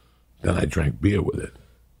 Then I drank beer with it.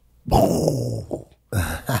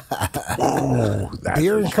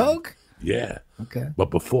 Beer and coke? Yeah. Okay. But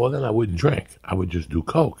before then, I wouldn't drink. I would just do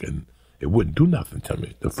coke, and it wouldn't do nothing to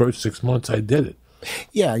me. The first 6 months, I did it.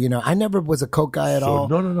 Yeah, you know, I never was a coke guy at all.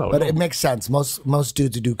 No. But it makes sense. Most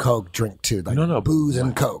dudes who do coke drink too, like booze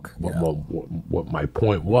and coke. What my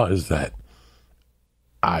point was that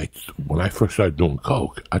when I first started doing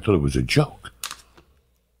coke, I thought it was a joke.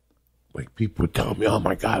 Like people would tell me, "Oh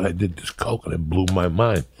my God, I did this coke," and it blew my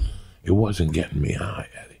mind. It wasn't getting me high,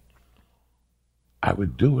 Eddie. I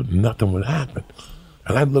would do it, and nothing would happen.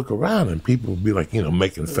 And I'd look around, and people would be like, you know,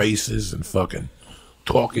 making faces and fucking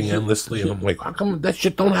talking endlessly, and I'm like, how come that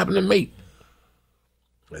shit don't happen to me?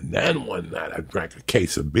 And then one night, I drank a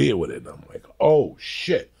case of beer with it, and I'm like, oh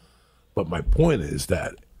shit. But my point is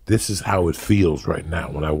that this is how it feels right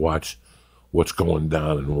now when I watch what's going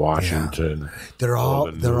down in Washington. Yeah. They're all.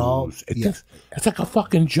 It's like a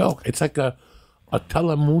fucking joke. It's like a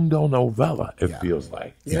Telemundo novella, it feels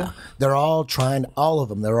like. Yeah. They're all trying, all of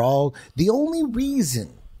them. They're all, the only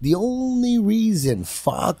reason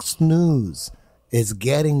Fox News is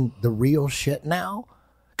getting the real shit now,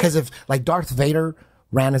 because if, like, Darth Vader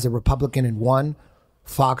ran as a Republican and won,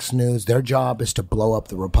 Fox News, their job is to blow up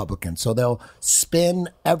the Republicans. So they'll spin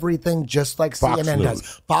everything just like CNN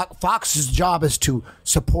does. Fox's job is to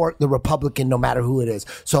support the Republican no matter who it is.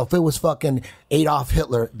 So if it was fucking Adolf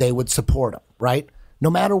Hitler, they would support him, right? No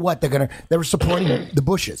matter what, they were supporting the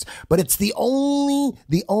Bushes. But it's the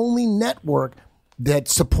only network that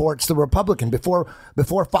supports the Republican. Before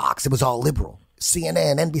Fox, it was all liberal.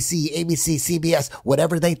 CNN, NBC, ABC, CBS,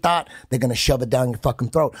 whatever they thought, they're going to shove it down your fucking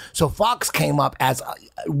throat. So Fox came up as,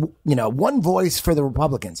 one voice for the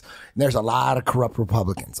Republicans. And there's a lot of corrupt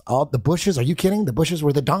Republicans. All the Bushes, are you kidding? The Bushes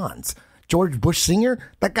were the Dons. George Bush Sr.,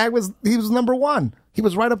 he was number one. He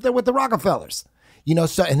was right up there with the Rockefellers. You know,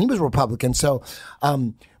 so, and he was a Republican. So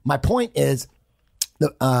my point is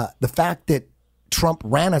the fact that Trump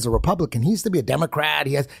ran as a Republican. He used to be a Democrat.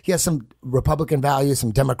 He has some Republican values,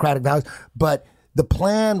 some Democratic values, but the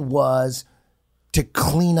plan was to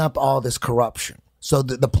clean up all this corruption. So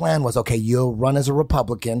the plan was, okay, you'll run as a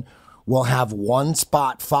Republican. We'll have one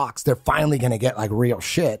spot, Fox. They're finally going to get like real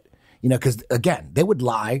shit, you know, because again, they would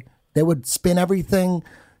lie. They would spin everything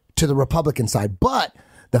to the Republican side. But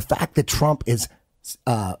the fact that Trump is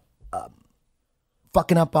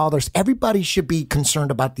fucking up all their, everybody should be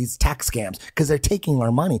concerned about these tax scams because they're taking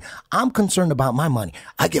our money. I'm concerned about my money.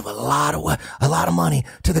 I give a lot of money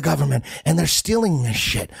to the government and they're stealing this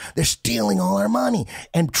shit. They're stealing all our money.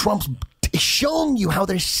 And Trump's showing you how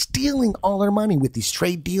they're stealing all our money with these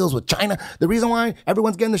trade deals with China. The reason why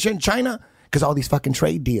everyone's getting the shit in China, because all these fucking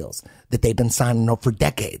trade deals that they've been signing up for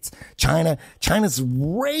decades. China's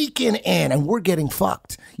raking in and we're getting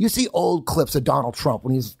fucked. You see old clips of Donald Trump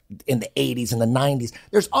when he was in the 80s and the 90s.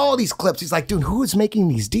 There's all these clips. He's like, dude, who is making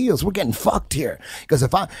these deals? We're getting fucked here. Because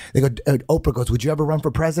Oprah goes, would you ever run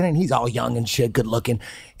for president? And he's all young and shit, good looking.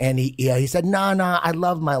 And he said, no, I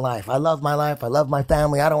love my life. I love my life. I love my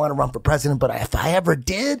family. I don't want to run for president. But if I ever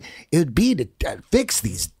did, it would be to fix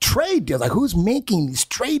these trade deals. Like, who's making these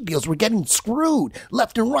trade deals? We're getting screwed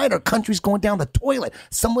left and right. Our country's going down the toilet.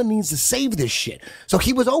 Someone needs to save this shit. So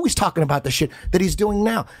he was always talking about the shit that he's doing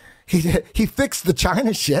now. He fixed the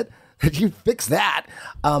China shit. He fixed that.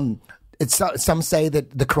 Some say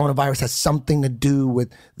that the coronavirus has something to do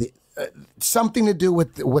with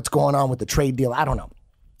what's going on with the trade deal. I don't know.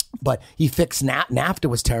 But he fixed NAFTA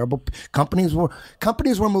was terrible. Companies were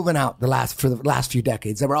moving out for the last few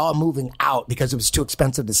decades. They were all moving out because it was too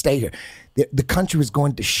expensive to stay here. The country was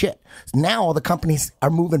going to shit. Now all the companies are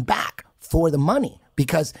moving back for the money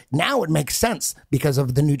because now it makes sense because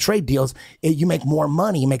of the new trade deals. You make more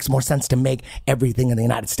money. It makes more sense to make everything in the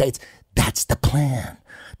United States. That's the plan.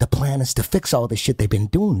 The plan is to fix all the shit they've been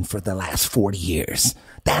doing for the last 40 years.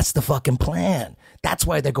 That's the fucking plan. That's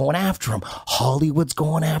why they're going after him. Hollywood's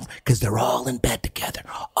going after him because they're all in bed together.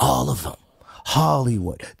 All of them.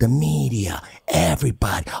 Hollywood, the media,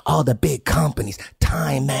 everybody, all the big companies,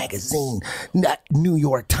 Time Magazine, New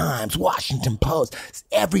York Times, Washington Post.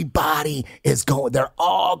 Everybody is they're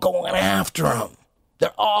all going after him.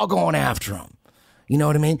 They're all going after him. You know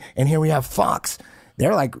what I mean? And here we have Fox.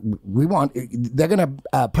 They're like, they're going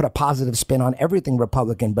to put a positive spin on everything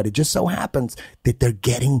Republican, but it just so happens that they're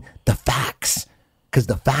getting the facts. Because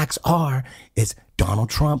the facts is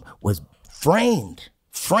Donald Trump was framed,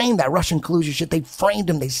 that Russian collusion shit. They framed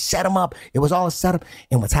him. They set him up. It was all a setup.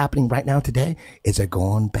 And what's happening right now today is they're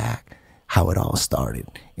going back how it all started.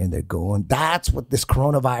 And that's what this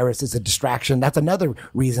coronavirus is, a distraction. That's another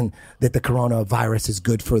reason that the coronavirus is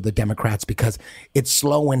good for the Democrats, because it's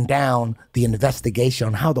slowing down the investigation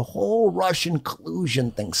on how the whole Russian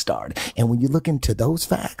collusion thing started. And when you look into those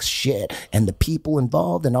facts, shit, and the people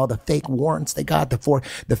involved and all the fake warrants they got, the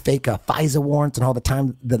fake Pfizer warrants and all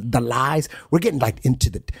the lies, we're getting like into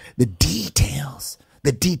the details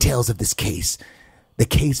of this case, the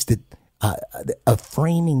case that, of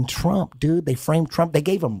framing Trump, dude. They framed Trump. They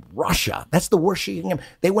gave him Russia. That's the worst shit you can give him.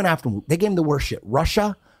 They went after him. They gave him the worst shit.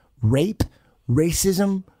 Russia, rape,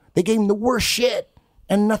 racism. They gave him the worst shit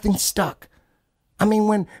and nothing stuck. I mean,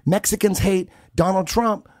 when Mexicans hate Donald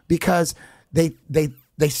Trump because they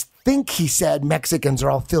think he said Mexicans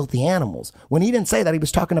are all filthy animals. When he didn't say that, he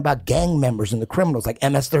was talking about gang members and the criminals like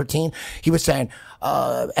MS-13. He was saying,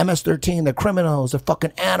 MS-13, they're criminals, they're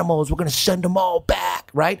fucking animals. We're going to send them all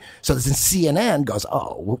back, right? So this CNN goes,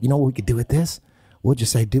 well, you know what we could do with this? We'll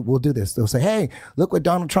just say, we'll do this. They'll say, hey, look what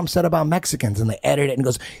Donald Trump said about Mexicans. And they edit it and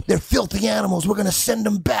goes, they're filthy animals. We're going to send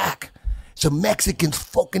them back. So Mexicans'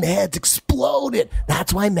 fucking heads exploded.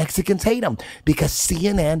 That's why Mexicans hate them, because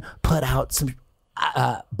CNN put out some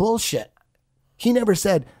bullshit. He never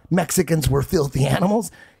said Mexicans were filthy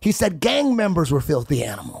animals. He said gang members were filthy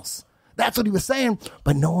animals. That's what he was saying.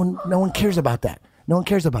 But no one cares about that. No one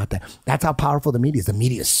cares about that. That's how powerful the media is. The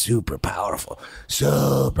media is super powerful.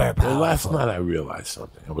 Super powerful. Well, last night I realized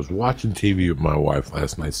something. I was watching TV with my wife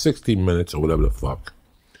last night, 60 Minutes or whatever the fuck.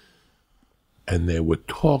 And they were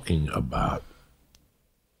talking about,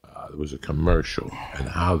 there was a commercial and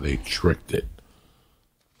how they tricked it.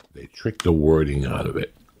 They tricked the wording out of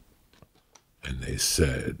it. And they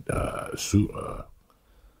said,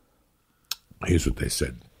 here's what they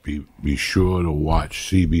said. Be sure to watch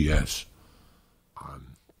CBS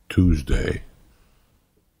on Tuesday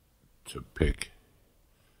to pick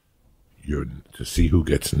to see who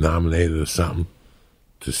gets nominated or something,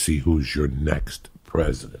 to see who's your next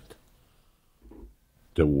president.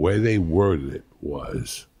 The way they worded it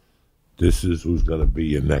was, This is who's going to be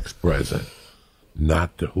your next president,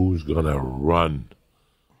 not to who's going to run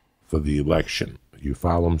for the election. You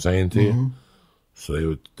follow what I'm saying to you?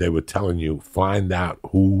 So they were telling you, find out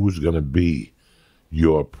who's going to be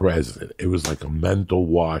your president. It was like a mental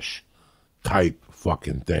wash type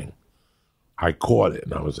fucking thing. I caught it,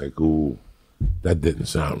 and I was like, ooh, that didn't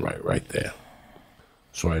sound right there.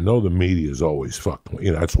 So I know the media is always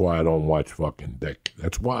fucking. That's why I don't watch fucking Dick.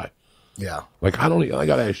 That's why. Yeah. Like, I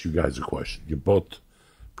got to ask you guys a question. You're both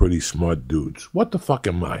pretty smart dudes. What the fuck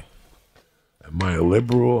am I? Am I a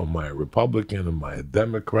liberal? Am I a Republican? Am I a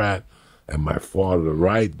Democrat? Am I far to the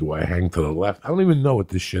right? Do I hang to the left? I don't even know what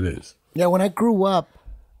this shit is. Yeah, when I grew up,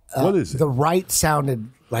 what is it? The right sounded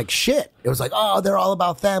like shit. It was like, oh, they're all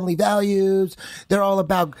about family values. They're all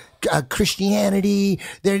about Christianity.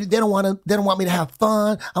 They don't want me to have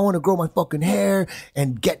fun. I want to grow my fucking hair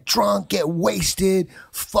and get drunk, get wasted,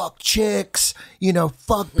 fuck chicks.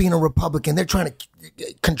 Fuck being a Republican. They're trying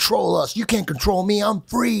to control us. You can't control me. I'm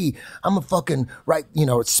free. I'm a fucking right.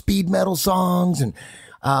 Speed metal songs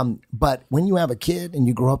but when you have a kid and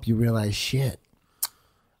you grow up, you realize shit.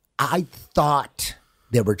 I thought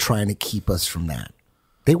they were trying to keep us from that.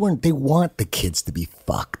 They weren't. They want the kids to be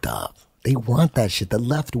fucked up. They want that shit. The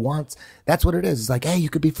left wants. That's what it is. It's like, hey, you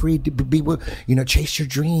could be free to be, chase your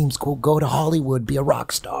dreams. Go to Hollywood, be a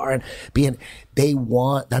rock star, and They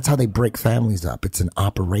want. That's how they break families up. It's an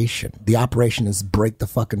operation. The operation is break the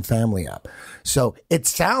fucking family up. So it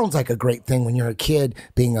sounds like a great thing when you're a kid,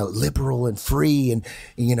 being a liberal and free, and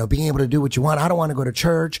being able to do what you want. I don't want to go to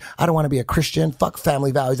church. I don't want to be a Christian. Fuck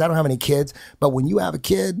family values. I don't have any kids. But when you have a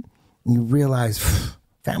kid, you realize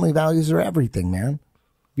family values are everything, man.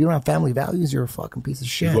 If you don't have family values, you're a fucking piece of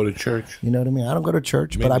shit. You go to church? You know what I mean? I don't go to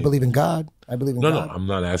church, but I believe in God. I believe in God. No, I'm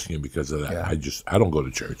not asking you because of that. Yeah. I don't go to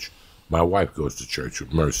church. My wife goes to church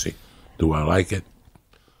with Mercy. Do I like it?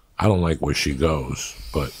 I don't like where she goes,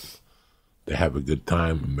 but they have a good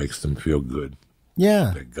time. It makes them feel good.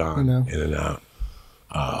 Yeah. They're gone in and out.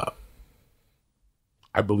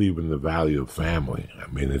 I believe in the value of family. I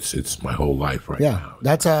mean, it's my whole life right now. Yeah,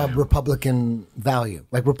 that's a Republican value.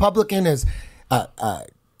 Like Republican is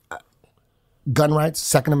gun rights,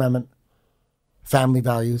 Second Amendment, family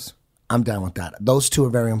values. I'm down with that. Those two are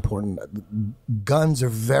very important. Guns are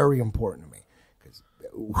very important to me.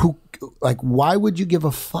 Why would you give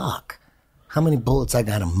a fuck how many bullets I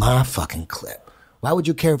got in my fucking clip? Why would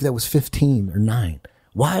you care if there was 15 or 9?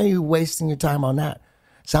 Why are you wasting your time on that?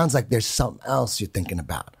 Sounds like there's something else you're thinking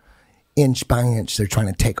about. Inch by inch, they're trying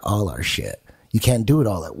to take all our shit. You can't do it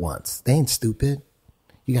all at once. They ain't stupid.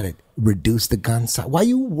 You got to reduce the gun size. Why are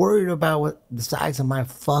you worried about the size of my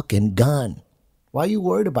fucking gun? Why are you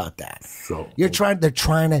worried about that? They're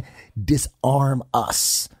trying to disarm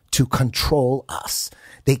us to control us.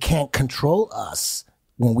 They can't control us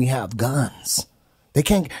when we have guns. They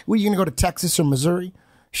can't. Well, you going to go to Texas or Missouri?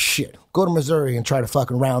 Shit. Go to Missouri and try to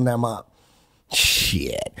fucking round them up.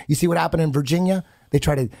 Shit. You see what happened in Virginia? They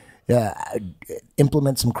tried to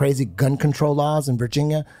implement some crazy gun control laws in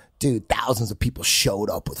Virginia. Dude, thousands of people showed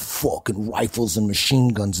up with fucking rifles and machine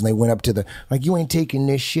guns, and they went up to you ain't taking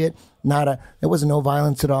this shit. There was no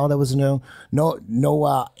violence at all. There was no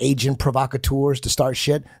agent provocateurs to start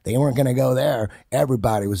shit. They weren't gonna go there.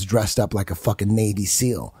 Everybody was dressed up like a fucking Navy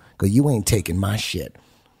SEAL. Cause you ain't taking my shit.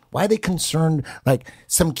 Why are they concerned? Like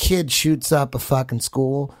some kid shoots up a fucking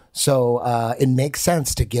school, so it makes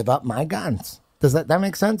sense to give up my guns. Does that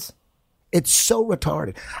make sense? It's so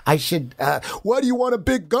retarded. I should. What do you want a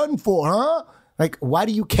big gun for, huh? Like, why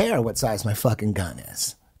do you care what size my fucking gun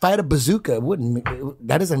is? If I had a bazooka,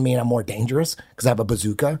 that doesn't mean I'm more dangerous because I have a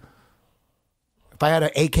bazooka. If I had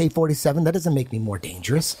an AK-47, that doesn't make me more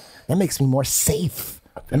dangerous. That makes me more safe.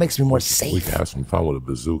 That makes me more safe. We could have some fun with a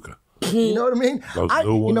bazooka. You know what I mean? Those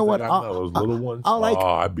little ones. You know what? Those little ones.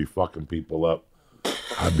 I'd be fucking people up.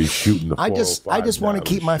 I'd be shooting the. I just want to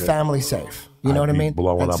keep my family safe. You know what I mean?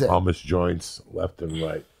 Blowing up hummus joints left and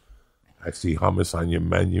right. I see hummus on your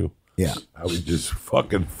menu. Yeah. I would just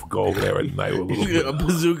fucking go over there at night with a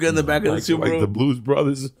bazooka in the back of the Subaru. Like the Blues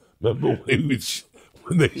Brothers. Remember when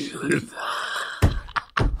they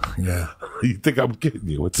Yeah. You think I'm kidding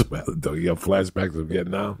you? What's the matter, dog? You have flashbacks of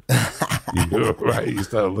Vietnam? You're right. You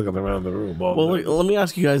started looking around the room. Let me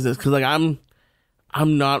ask you guys this, because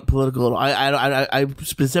I'm not political. I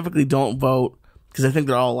specifically don't vote because I think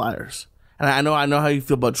they're all liars. And I know how you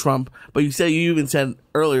feel about Trump, but you even said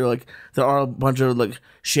earlier there are a bunch of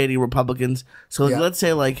shady Republicans. So let's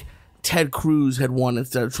say Ted Cruz had won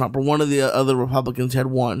instead of Trump, or one of the other Republicans had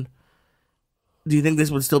won. Do you think this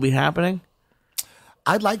would still be happening?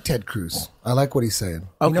 I like Ted Cruz. I like what he's saying.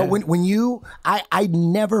 Okay. You know, when I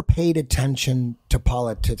never paid attention to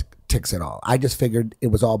politics politics at all. I just figured it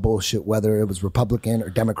was all bullshit, whether it was Republican or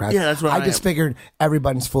Democrat. Yeah, that's what I just figured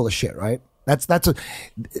everybody's full of shit, right? That's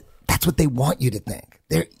what they want you to think.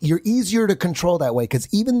 You're easier to control that way because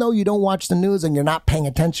even though you don't watch the news and you're not paying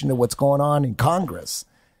attention to what's going on in Congress,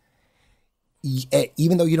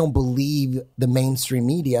 even though you don't believe the mainstream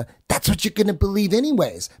media, that's what you're going to believe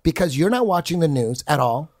anyways, because you're not watching the news at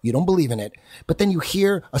all. You don't believe in it. But then you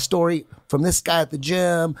hear a story from this guy at the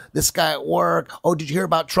gym, this guy at work. Oh, did you hear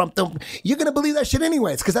about Trump? You're going to believe that shit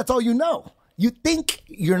anyways, because that's all you know. You think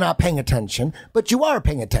you're not paying attention, but you are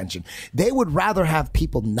paying attention. They would rather have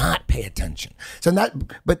people not pay attention.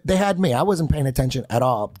 But they had me. I wasn't paying attention at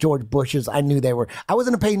all. George Bush's, I knew they were. I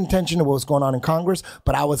wasn't paying attention to what was going on in Congress,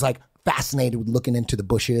 but I was like fascinated with looking into the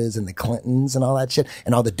Bushes and the Clintons and all that shit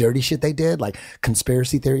and all the dirty shit they did, like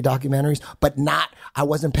conspiracy theory documentaries, but I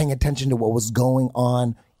wasn't paying attention to what was going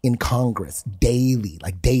on in Congress daily,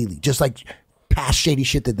 just like past shady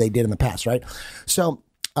shit that they did in the past, right? So,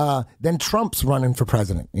 then Trump's running for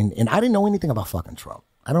president, and I didn't know anything about fucking Trump.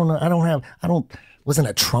 I wasn't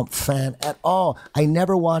a Trump fan at all. I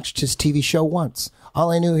never watched his TV show once. All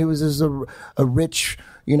I knew he was a rich,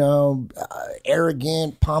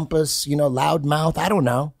 arrogant, pompous, loudmouth. I don't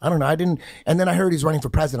know. I didn't. And then I heard he's running for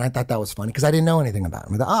president. I thought that was funny because I didn't know anything about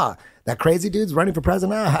him. I thought, that crazy dude's running for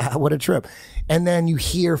president. What a trip. And then you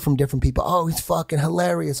hear from different people, oh, he's fucking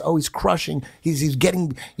hilarious. Oh, he's crushing. He's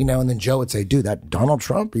getting, and then Joe would say, dude, that Donald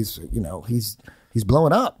Trump, he's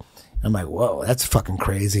blowing up. I'm like, whoa, that's fucking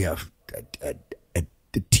crazy. A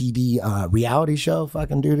TV reality show,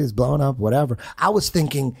 fucking dude is blowing up, whatever. I was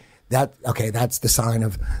thinking that's the sign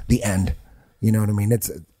of the end. You know what I mean? It's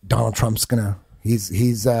Donald Trump's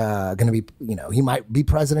he's gonna be, he might be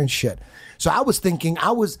president shit. So I was thinking, I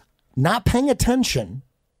was not paying attention,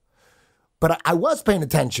 but I was paying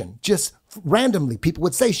attention. Just randomly, people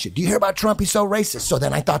would say shit. Do you hear about Trump? He's so racist. So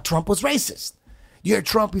then I thought Trump was racist. You hear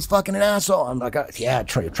Trump, he's fucking an asshole. I'm like, yeah,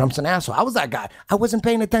 Trump's an asshole. I was that guy. I wasn't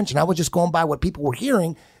paying attention. I was just going by what people were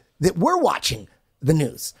hearing that were watching the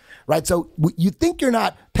news, right? So you think you're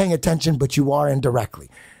not paying attention, but you are indirectly.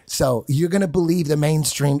 So you're going to believe the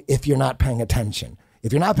mainstream if you're not paying attention.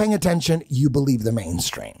 If you're not paying attention, you believe the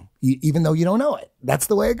mainstream, even though you don't know it. That's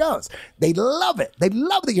the way it goes. They love it. They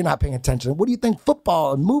love that you're not paying attention. What do you think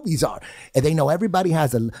football and movies are? And they know everybody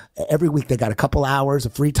has every week they got a couple hours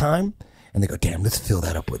of free time. And they go, damn, let's fill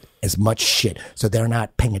that up with as much shit. So they're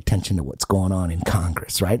not paying attention to what's going on in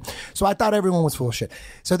Congress, right? So I thought everyone was full of shit.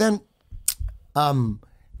 So then,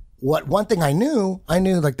 one thing I knew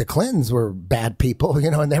like the Clintons were bad people,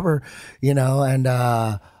 and they were,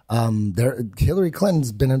 Hillary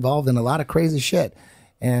Clinton's been involved in a lot of crazy shit,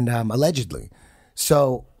 and allegedly.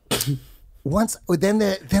 So then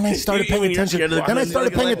I started paying attention. I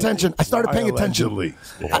started paying attention. I started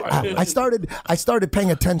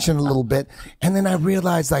paying attention a little bit, and then I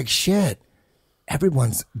realized, like, shit,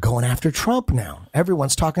 everyone's going after Trump now.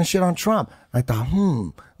 Everyone's talking shit on Trump. I thought,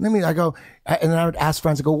 and then I would ask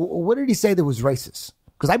friends, I go, what did he say that was racist?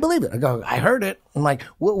 Because I believe it. I go, I heard it. I'm like,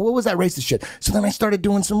 what was that racist shit? So then I started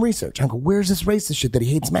doing some research. I go, where's this racist shit that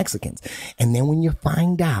he hates Mexicans? And then when you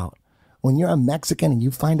find out, when you're a Mexican and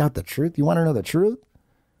you find out the truth, you want to know the truth?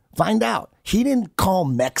 Find out. He didn't call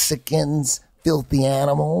Mexicans filthy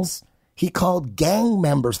animals. He called gang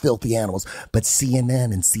members filthy animals. But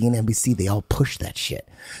CNN and CNBC, they all push that shit.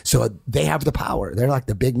 So they have the power. They're like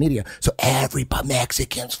the big media. So every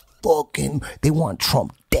Mexicans they want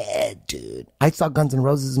Trump dead, dude. I saw Guns N'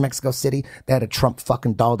 Roses in Mexico City. They had a Trump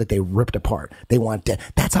fucking doll that they ripped apart. They want dead.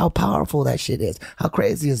 That's how powerful that shit is. How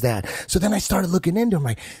crazy is that? So then I started looking into them,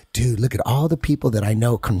 like, dude, look at all the people that I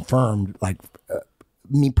know confirmed, like,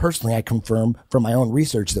 me personally, I confirm from my own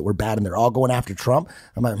research that we're bad and they're all going after Trump.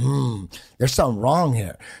 I'm like, there's something wrong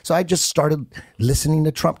here. So I just started listening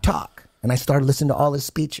to Trump talk, and I started listening to all his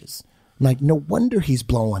speeches. I'm like, no wonder he's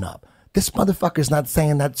blowing up. This motherfucker's not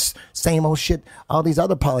saying that same old shit all these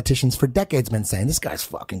other politicians for decades been saying. This guy's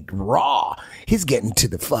fucking raw. He's getting to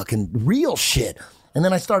the fucking real shit. And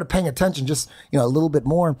then I started paying attention just, a little bit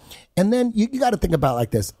more. And then you got to think about it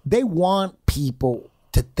like this. They want people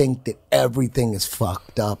to think that everything is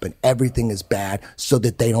fucked up and everything is bad so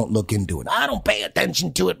that they don't look into it. I don't pay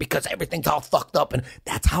attention to it because everything's all fucked up, and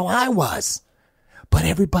that's how I was. But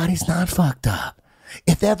everybody's not fucked up.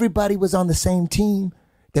 If everybody was on the same team,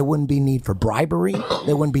 there wouldn't be need for bribery.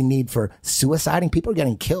 There wouldn't be need for suiciding. People are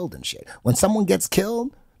getting killed and shit. When someone gets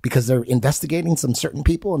killed because they're investigating some certain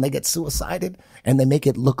people and they get suicided and they make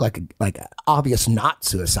it look like an obvious not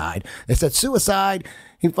suicide. They said suicide.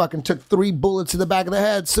 He fucking took 3 bullets to the back of the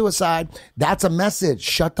head. Suicide. That's a message.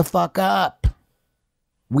 Shut the fuck up.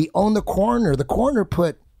 We own the coroner. The coroner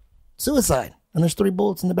put suicide. and there's 3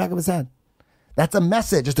 bullets in the back of his head. That's a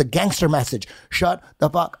message. It's a gangster message. Shut the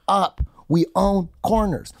fuck up. We own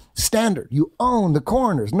coroners. Standard, you own the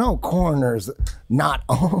coroners. No coroners not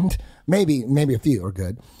owned. Maybe a few are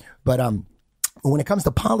good. But when it comes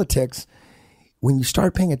to politics, when you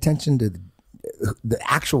start paying attention to the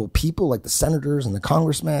actual people, like the senators and the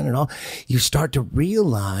congressmen and all, you start to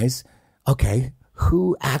realize, okay,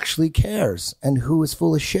 who actually cares and who is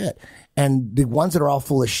full of shit. And the ones that are all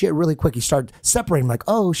full of shit, really quick, you start separating, like,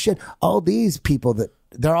 oh shit, all these people that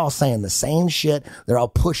they're all saying the same shit. They're all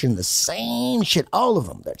pushing the same shit. All of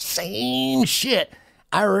them, the same shit.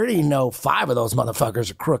 I already know 5 of those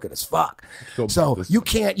motherfuckers are crooked as fuck. So you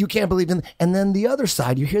can't believe in. And then the other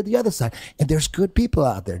side, you hear the other side, and there's good people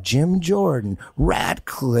out there: Jim Jordan,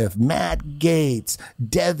 Radcliffe, Matt Gaetz,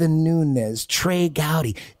 Devin Nunes, Trey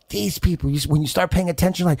Gowdy. These people, when you start paying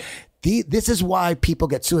attention, like this is why people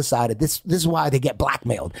get suicided. This is why they get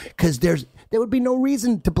blackmailed, because there would be no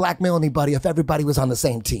reason to blackmail anybody if everybody was on the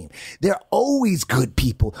same team. They're always good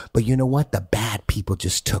people, but you know what? The bad people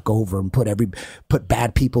just took over and put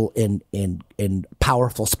bad people in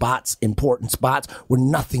powerful spots, important spots where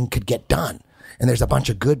nothing could get done. And there's a bunch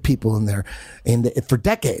of good people in there for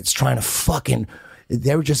decades trying to fucking.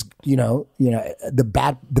 They were just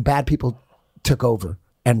the bad people took over.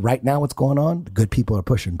 And right now what's going on? The good people are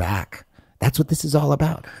pushing back. That's what this is all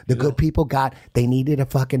about. The good people they needed a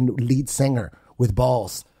fucking lead singer with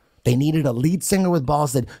balls. They needed a lead singer with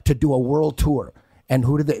balls to do a world tour. And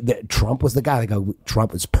who did Trump was the guy. They go,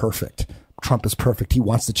 Trump is perfect. Trump is perfect. He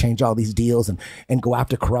wants to change all these deals and go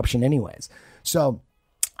after corruption anyways. So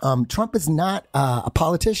Trump is not a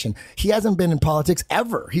politician. He hasn't been in politics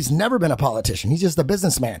ever. He's never been a politician. He's just a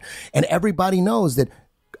businessman. And everybody knows that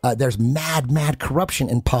there's mad corruption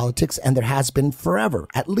in politics, and there has been forever,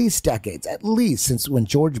 at least decades, at least since when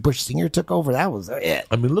George Bush Sr. took over. That was it.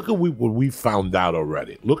 I mean, look at what we found out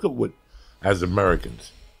already. Look at what, as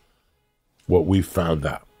Americans, what we found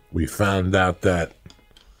out. We found out that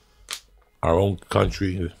our own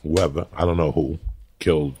country, whoever, I don't know who,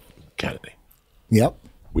 killed Kennedy. Yep.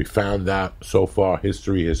 We found out, so far,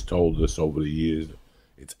 history has told us over the years,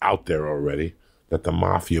 it's out there already, that the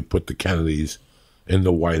mafia put the Kennedys in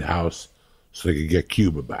the White House so they could get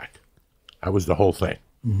Cuba back. That was the whole thing.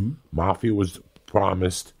 Mm-hmm. Mafia was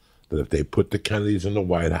promised that if they put the Kennedys in the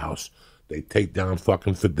White House, they'd take down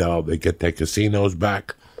fucking Fidel, they'd get their casinos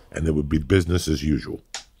back, and there would be business as usual.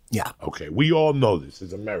 Yeah. Okay, we all know this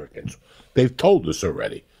as Americans. They've told us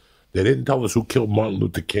already. They didn't tell us who killed Martin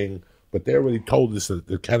Luther King, but they already told us that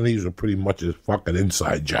the Kennedys were pretty much a fucking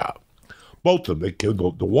inside job. Both of them. They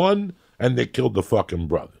killed the one, and they killed the fucking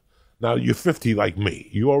brother. Now, you're 50 like me.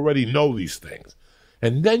 You already know these things.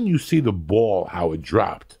 And then you see the ball, how it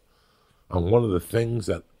dropped on one of the things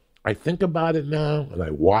that I think about it now, and I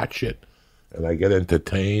watch it, and I get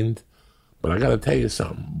entertained. But I got to tell you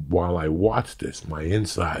something. While I watch this, my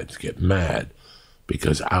insides get mad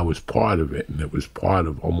because I was part of it, and it was part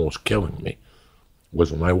of almost killing me,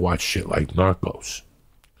 was when I watch shit like Narcos.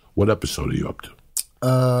 What episode are you up to?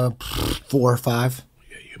 4 or 5.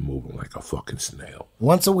 You're moving like a fucking snail.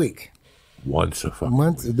 Once a week. Once a fucking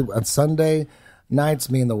week. On Sunday nights,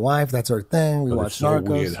 me and the wife, that's our thing. We watch Narcos. It's so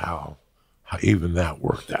weird how even that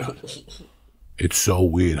worked out. It's so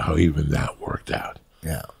weird how even that worked out.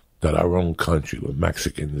 Yeah. That our own country, the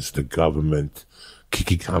Mexicans, the government,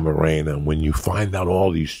 Kiki Camarena, and when you find out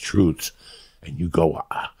all these truths and you go,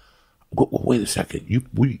 wait a second,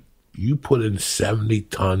 you put in 70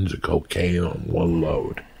 tons of cocaine on one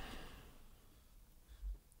load.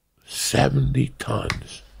 70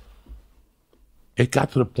 tons. It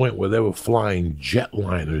got to the point where they were flying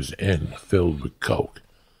jetliners in filled with coke.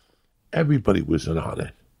 Everybody was in on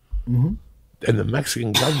it. Mm-hmm. And the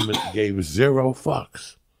Mexican government gave 0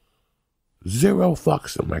 fucks. 0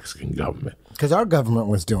 fucks, the Mexican government. Because our government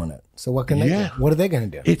was doing it. So what can they do? What are they going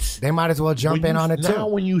to do? They might as well jump in on it too. Now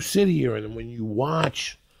when you sit here and when you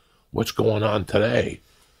watch what's going on today,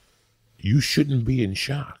 you shouldn't be in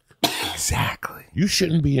shock. Exactly. You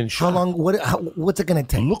shouldn't be in shock. How long? What's it going to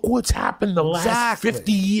take? Look what's happened the last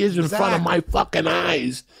 50 years in front of my fucking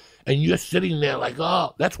eyes. And you're sitting there like,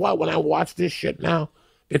 oh, that's why when I watch this shit now,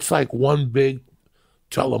 it's like one big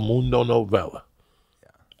Telemundo novella. Yeah.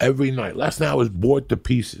 Every night. Last night I was bored to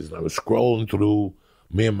pieces. And I was scrolling through.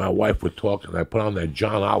 Me and my wife were talking. I put on that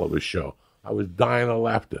John Oliver show. I was dying of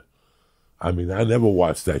laughter. I mean, I never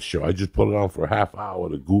watched that show. I just put it on for a half hour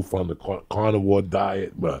to goof on the carnivore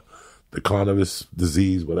diet, but the carnivorous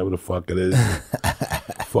disease, whatever the fuck it is.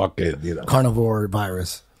 Fucking, Carnivore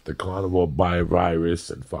virus. The carnivore virus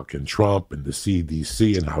and fucking Trump and the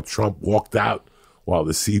CDC and how Trump walked out while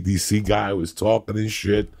the CDC guy was talking and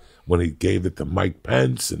shit. when he gave it to Mike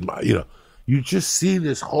Pence, and you just see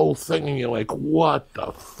this whole thing, and you're like, what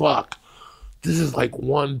the fuck? This is like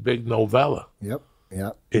one big novella. Yep.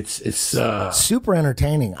 It's super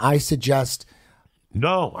entertaining. I suggest.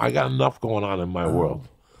 No, I got enough going on in my world.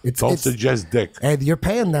 Don't It's suggest dick. Hey, you're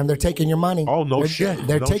paying them. They're taking your money. Oh, no They're, shit.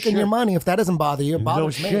 They're No taking shit. your money. If that doesn't bother you, it No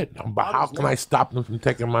bothers me. shit. But how can I stop them from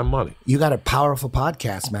taking my money? You got a powerful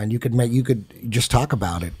podcast, man. You could just talk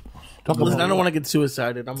about it. Listen, I don't want to get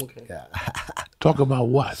suicided. I'm okay. Yeah. Talk about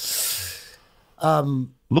what?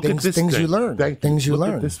 Look at this things thing. you learn. Things you Look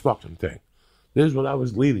learn. at this fucking thing. This is what I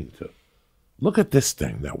was leading to. Look at this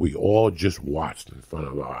thing that we all just watched in front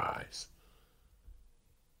of our eyes.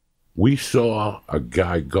 We saw a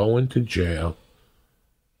guy go into jail,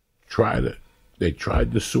 they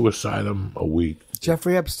tried to suicide him a week.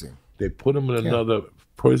 Jeffrey Epstein. They put him in another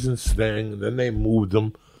prison thing, then they moved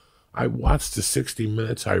him. I watched the 60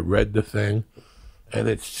 Minutes, I read the thing, and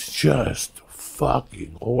it's just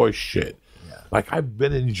fucking horse shit. Yeah. Like, I've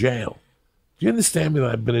been in jail. Do you understand me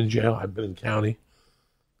that I've been in jail? I've been in county.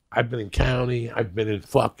 I've been in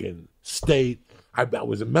fucking state.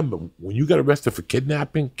 Remember, when you got arrested for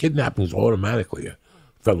kidnapping is automatically a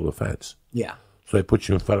federal offense. Yeah. So they put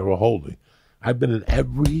you in federal holding. I've been in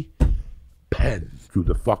every pen through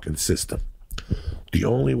the fucking system. The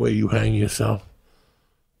only way you hang yourself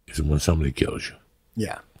is when somebody kills you.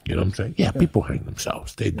 Yeah. You know what I'm saying? Yeah, people hang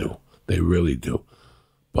themselves. They do. They really do.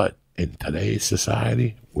 But in today's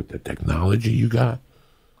society, with the technology you got,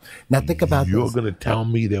 now think about you're this. going to tell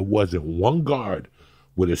me there wasn't one guard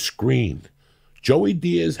with a screen. Joey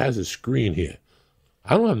Diaz has a screen here.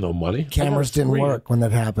 I don't have no money. Cameras didn't work when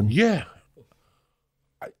that happened. Yeah.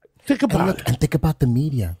 Think about it. And think about the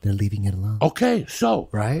media. They're leaving it alone. Okay, so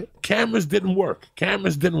right? Cameras didn't work,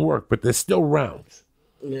 but there's still rounds.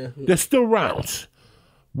 Yeah. There's still rounds.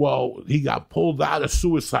 Well, he got pulled out of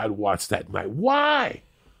suicide watch that night. Why?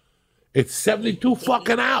 It's 72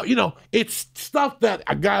 fucking out. It's stuff that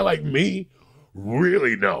a guy like me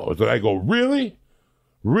really knows. And I go, really?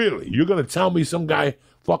 Really? You're going to tell me some guy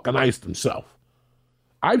fucking iced himself?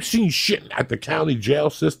 I've seen shit at the county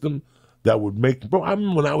jail system that would make... Bro, I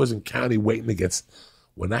remember when I was in county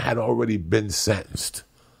when I had already been sentenced,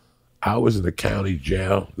 I was in the county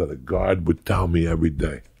jail that a guard would tell me every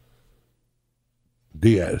day,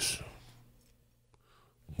 Diaz,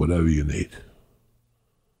 whatever you need.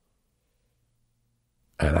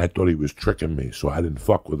 And I thought he was tricking me, so I didn't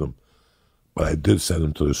fuck with him. But I did send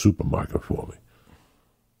him to the supermarket for me.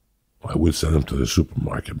 I would send him to the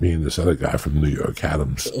supermarket, me and this other guy from New York,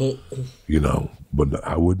 Adams, but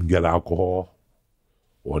I wouldn't get alcohol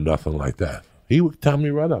or nothing like that. He would tell me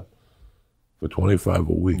right up, for $25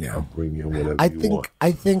 a week, I'll bring you whatever you want.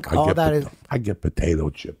 I think all that is... I get potato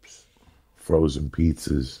chips, frozen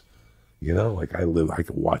pizzas, like I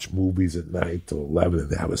could watch movies at night till 11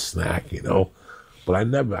 and have a snack, But I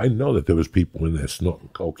know that there was people in there snorting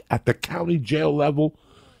coke at the county jail level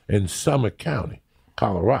in Summit County,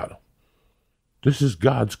 Colorado. This is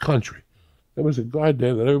God's country. There was a guard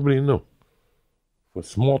there that everybody knew. For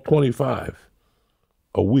small 25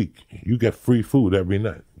 a week, you get free food every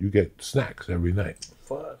night. You get snacks every night.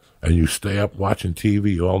 Fuck. And you stay up watching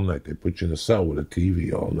TV all night. They put you in a cell with a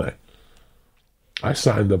TV all night. I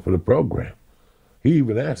signed up for the program. He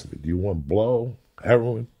even asked me, do you want blow,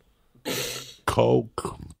 heroin,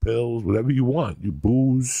 coke, pills, whatever you want. You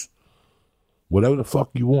booze, whatever the fuck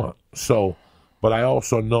you want. So, but I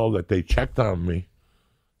also know that they checked on me.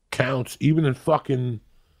 Counts, even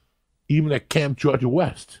at Camp Georgia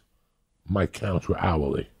West, my counts were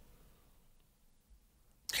hourly.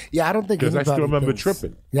 Yeah, I don't think because I anybody still remember thinks,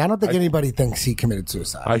 tripping. Yeah, I don't think anybody thinks he committed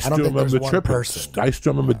suicide. I don't still think remember there's one tripping. person. I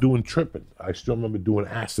still remember doing tripping. I still remember doing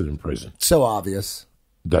acid in prison. So obvious.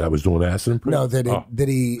 That I was doing acid in prison? No, that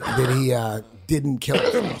he didn't kill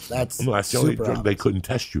himself. That's the only super drug they couldn't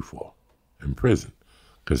test you for in prison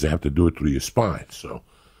because they have to do it through your spine. So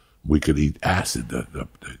we could eat acid. The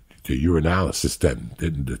urinalysis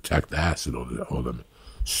didn't detect acid or the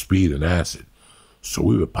speed in acid. So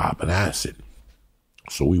we were popping acid.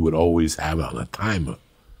 So we would always have it on a timer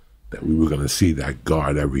that we were going to see that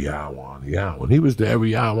guard every hour on the hour. And he was there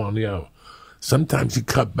every hour on the hour. Sometimes he'd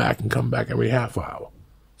cut back and come back every half hour.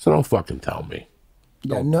 So don't fucking tell me.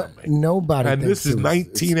 Don't tell me. Nobody. And this is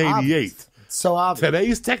 1988. It's so obvious.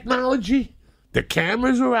 Today's technology, the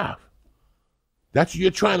cameras are out. That's what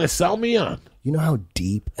you're trying to sell me on. You know how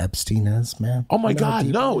deep Epstein is, man? Oh, my God,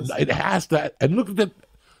 no. It has that. And look at that.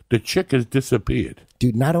 The chick has disappeared.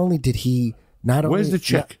 Dude, not only did he... Where's the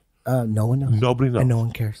chick? No one knows. Nobody knows. And no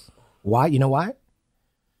one cares. Why? You know why?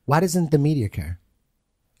 Why doesn't the media care?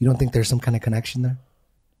 You don't think there's some kind of connection there?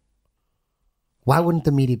 Why wouldn't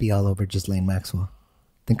the media be all over Ghislaine Maxwell?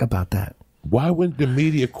 Think about that. Why wouldn't the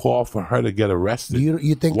media call for her to get arrested?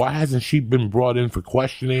 You think why hasn't she been brought in for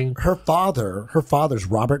questioning? Her father's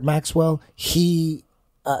Robert Maxwell.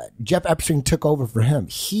 Jeff Epstein took over for him.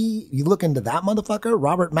 You look into that motherfucker,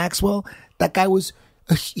 Robert Maxwell. That guy was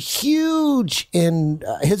huge in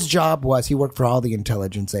his job was he worked for all the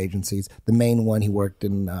intelligence agencies. The main one he worked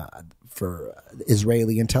in for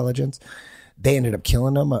Israeli intelligence. They ended up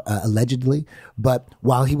killing him allegedly, but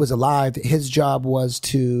while he was alive, his job was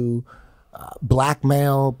to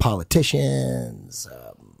blackmail politicians,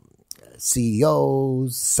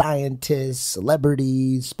 CEOs, scientists,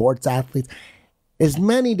 celebrities, sports athletes, as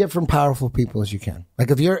many different powerful people as you can. Like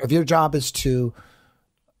if your job is to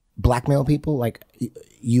blackmail people, like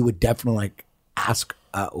you would definitely like ask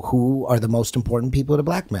who are the most important people to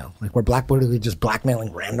blackmail. Like we're just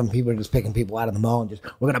blackmailing random people, just picking people out of the mall and just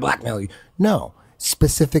we're gonna blackmail you. No,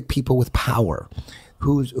 specific people with power.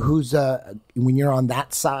 Who's when you're on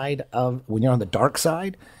that side when you're on the dark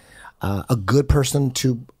side, a good person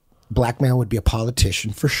to blackmail would be a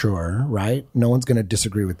politician for sure, right? No one's going to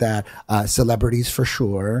disagree with that. Celebrities for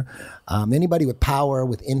sure. Anybody with power,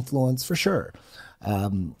 with influence for sure.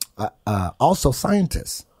 Also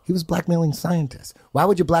scientists. He was blackmailing scientists. Why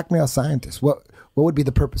would you blackmail scientists? What would be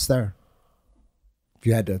the purpose there? If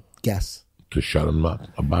you had to guess. To shut them up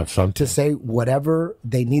about something. To say whatever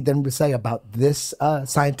they need them to say about this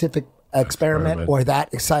scientific experiment or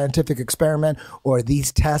that scientific experiment or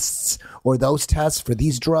these tests or those tests for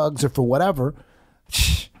these drugs or for whatever.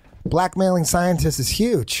 Blackmailing scientists is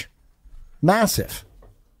huge. Massive.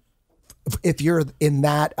 If you're in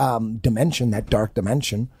that dimension, that dark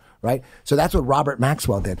dimension, right? So that's what Robert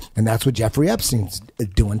Maxwell did. And that's what Jeffrey Epstein's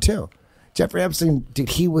doing too. Jeffrey Epstein, dude,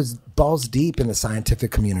 he was balls deep in the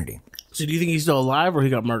scientific community. So do you think he's still alive or he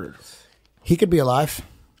got murdered? He could be alive.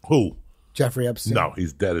 Who? Jeffrey Epstein. No,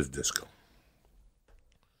 he's dead as disco.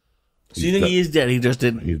 So you think he is dead? He just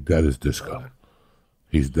didn't. He's dead as disco.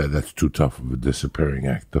 He's dead. That's too tough of a disappearing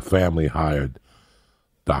act. The family hired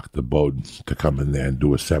Dr. Bowden to come in there and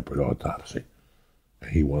do a separate autopsy.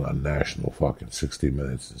 He went on national fucking 60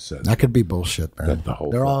 Minutes and said that could be bullshit, man. That the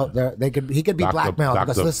whole They're all there. He could be blackmailed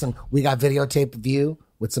because listen, we got videotape of you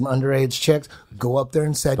with some underage chicks. Go up there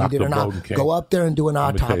and said you did or not. Go up there and do an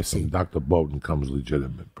autopsy. Dr. Bowden comes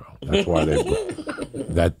legitimate, bro. That's why they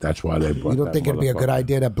that's why they brought. You don't think it'd be a good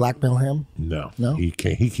idea to blackmail him? No, no. He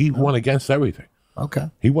can't. He went against everything.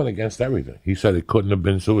 Okay. He went against everything. He said it couldn't have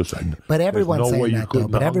been suicide. But everyone's saying that, though.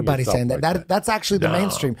 But everybody's saying that. That's actually the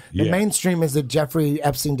mainstream. The mainstream is that Jeffrey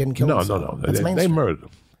Epstein didn't kill himself. No. They murdered him.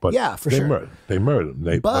 But yeah, for sure. They murdered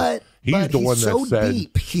him. But he's the one that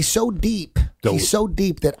said... He's so deep. He's so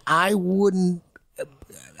deep that I wouldn't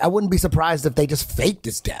be surprised if they just faked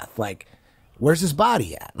his death. Like, where's his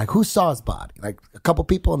body at? Like, who saw his body? Like, a couple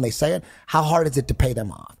people and they say it. How hard is it to pay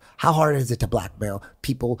them off? How hard is it to blackmail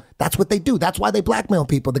people? That's what they do. That's why they blackmail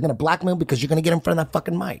people. They're going to blackmail because you're going to get in front of that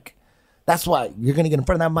fucking mic. That's why you're going to get in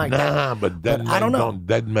front of that mic. Nah, but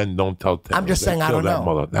dead men don't tell tales. I'm just saying, I don't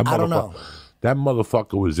know. I don't know. That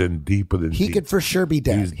motherfucker was in deeper than he deep. Could for sure be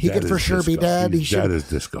dead. He could for sure be dead. He's dead as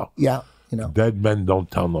disco. Yeah, you know. Dead men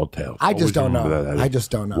don't tell no tales. I just don't know. I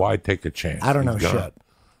just don't know. Why take a chance? I don't know shit.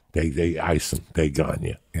 They ice him. They gone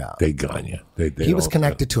you. Yeah. They gone you. He was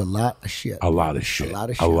connected to a lot of shit. A lot of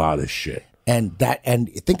shit. And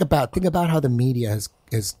think about how the media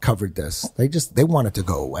has covered this. They want it to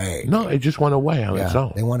go away. No, it just went away on its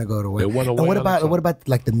own. They want to go away. It went away. And what about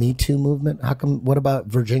like the Me Too movement? How come? What about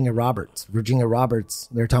Virginia Roberts? Virginia Roberts.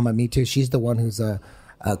 They're talking about Me Too. She's the one who's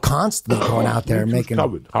constantly going out there and making.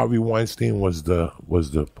 Covered. Harvey Weinstein was the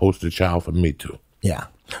poster child for Me Too. Yeah.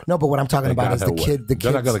 No, but what I'm talking about is the kids.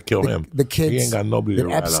 They're not gonna kill him. The kids. He ain't got nobody that to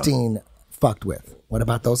ride Epstein on. Fucked with. What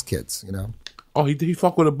about those kids? You know. Oh, he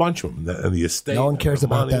fucked with a bunch of them and the estate. No one cares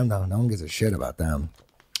about them, though. No one gives a shit about them.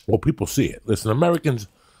 Well, people see it. Listen, Americans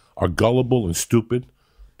are gullible and stupid,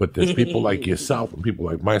 but there's people like yourself and people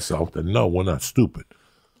like myself that know we're not stupid.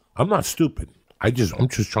 I'm not stupid. I'm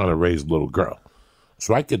just trying to raise a little girl.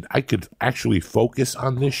 So I could actually focus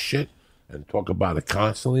on this shit and talk about it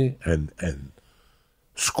constantly and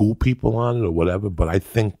school people on it or whatever, but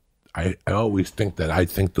I always think that I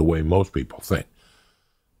think the way most people think.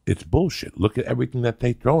 It's bullshit. Look at everything that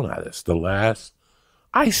they thrown at us.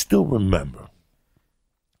 I still remember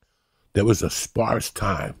there was a sparse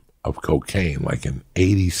time of cocaine, like in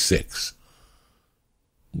 86,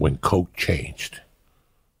 when coke changed.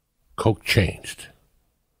 Coke changed.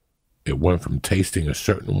 It went from tasting a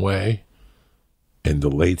certain way in the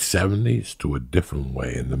late 70s to a different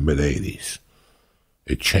way in the mid 80s.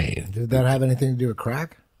 It changed. Did that have anything to do with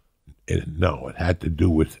crack? No, it had to do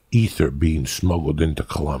with ether being smuggled into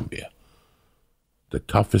Colombia. The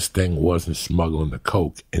toughest thing wasn't smuggling the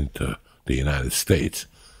coke into the United States.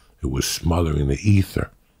 It was smuggling the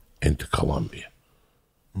ether into Colombia.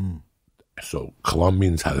 So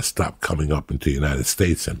Colombians had to stop coming up into the United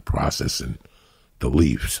States and processing the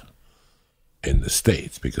leaves in the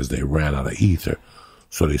States because they ran out of ether.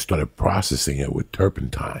 So they started processing it with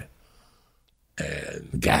turpentine and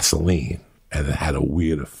gasoline, and it had a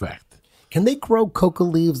weird effect. Can they grow coca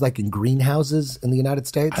leaves like in greenhouses in the United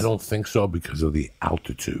States? I don't think so because of the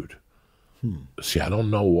altitude. See, I don't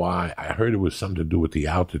know why. I heard it was something to do with the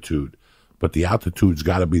altitude, but the altitude's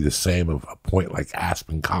got to be the same of a point like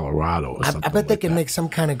Aspen, Colorado, or something. I bet they like can that. make some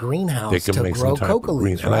kind of greenhouse They can to make grow some type coca of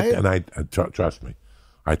green, leaves, right? And I trust me.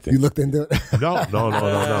 I think You looked into it? no.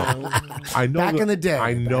 I know Back in the day.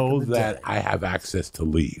 I know that I have access to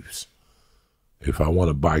leaves. If I want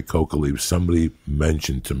to buy coca leaves, somebody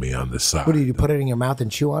mentioned to me on the side. What do you put it in your mouth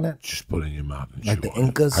and chew on it? Just put it in your mouth and Like chew the on it.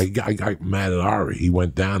 Incas? I got mad at Ari. He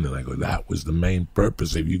went down and I go, that was the main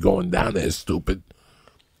purpose of you going down there, stupid,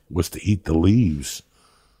 was to eat the leaves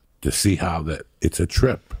to see how that it's a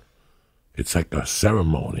trip. It's like a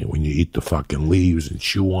ceremony when you eat the fucking leaves and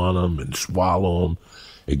chew on them and swallow them.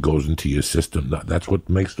 It goes into your system. That's what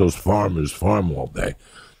makes those farmers farm all day.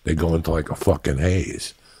 They go into like a fucking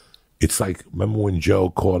haze. It's like, remember when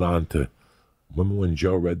Joe read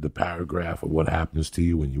the paragraph of what happens to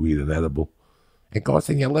you when you eat an edible? It goes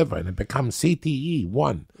in your liver and it becomes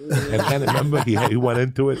CTE1. And then remember he went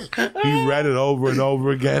into it. He read it over and over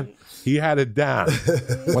again. He had it down.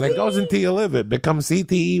 When it goes into your liver, it becomes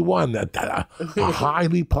CTE1. A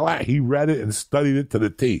highly polite. He read it and studied it to the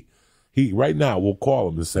T. Right now, we'll call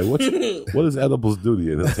him and say, what does edibles do to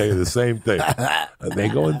you? And he'll tell you the same thing. And they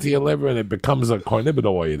go into your liver and it becomes a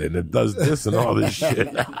carnivinoid and it does this and all this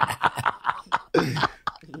shit.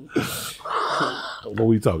 What are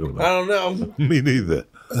we talking about? I don't know. Me neither.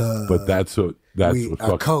 But that's what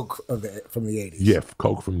Coke from the 80s. Yeah,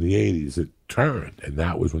 Coke from the 80s. It turned, and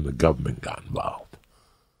that was when the government got involved.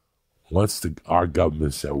 Once our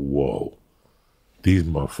government said, whoa, these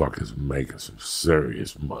motherfuckers are making some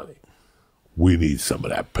serious money. We need some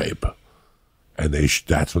of that paper. And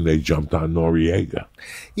that's when they jumped on Noriega.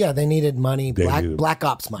 Yeah, they needed money, black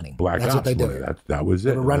ops money. That's what they money. did. That was it.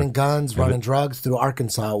 They were running guns, running drugs through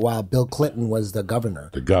Arkansas while Bill Clinton was the governor.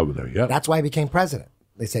 The governor, yeah. That's why he became president.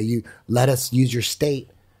 They say, you let us use your state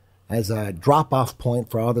as a drop-off point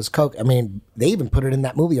for all this coke. I mean, they even put it in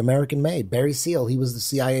that movie, American Made. Barry Seal, he was the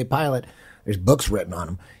CIA pilot. There's books written on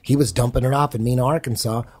him. He was dumping it off in Mena,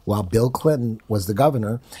 Arkansas, while Bill Clinton was the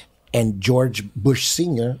governor and George Bush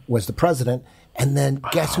Sr. was the president. And then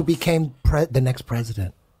guess who became the next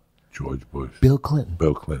president? George Bush. Bill Clinton.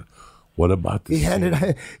 Bill Clinton. What about the scene?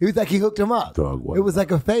 It was like he hooked him up. Dog, it was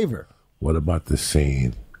like a favor. What about the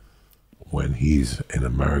scene when he's in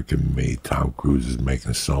American Made? Tom Cruise is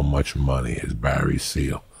making so much money as Barry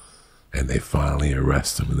Seal. And they finally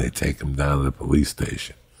arrest him and they take him down to the police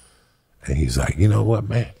station. And he's like, you know what,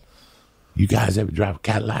 man? You guys ever drive a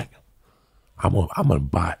Cadillac? I'm gonna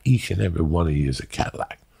buy each and every one of you a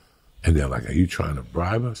Cadillac. And they're like, are you trying to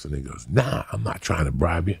bribe us? And he goes, nah, I'm not trying to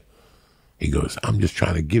bribe you. He goes, I'm just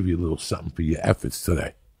trying to give you a little something for your efforts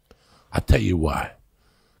today. I'll tell you why.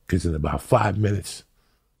 Because in about 5 minutes,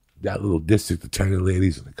 that little district attorney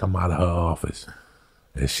lady's going to come out of her office.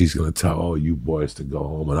 And she's going to tell all you boys to go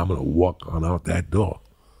home. And I'm going to walk on out that door.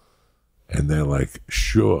 And they're like,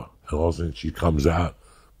 sure. And all of a sudden she comes out,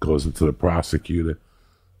 goes into the prosecutor,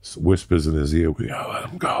 whispers in his ear, we got to let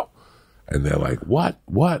him go. And they're like, what?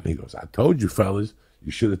 And he goes, I told you, fellas,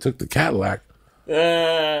 you should have took the Cadillac.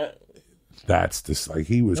 That's just like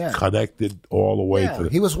he was connected all the way to.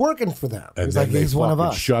 He was working for them. And He's like he's one of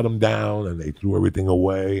us. Shut him down, and they threw everything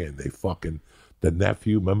away. And they fucking the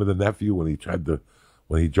nephew. Remember the nephew when he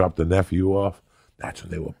dropped the nephew off? That's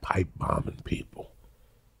when they were pipe bombing people.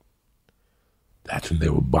 That's when they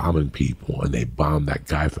were bombing people, and they bombed that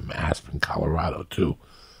guy from Aspen, Colorado too.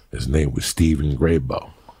 His name was Stephen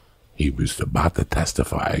Graybo. He was about to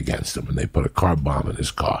testify against him, and they put a car bomb in his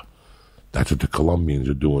car. That's what the Colombians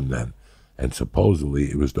are doing then. And supposedly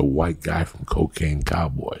it was the white guy from Cocaine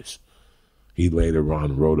Cowboys. He later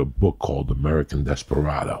on wrote a book called American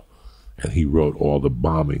Desperado, and he wrote all the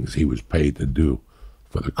bombings he was paid to do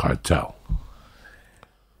for the cartel.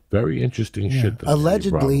 Very interesting shit.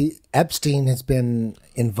 Allegedly, Epstein has been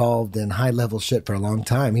involved in high-level shit for a long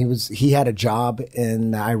time. He had a job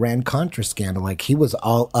in the Iran-Contra scandal. Like, he was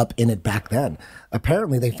all up in it back then.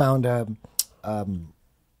 Apparently, they found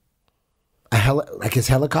his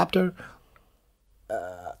helicopter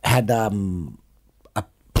had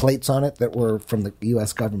plates on it that were from the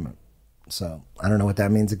U.S. government. So I don't know what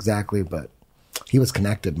that means exactly, but he was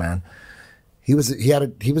connected, man. He was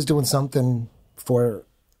doing something for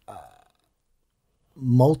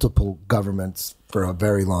multiple governments for a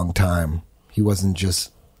very long time. He wasn't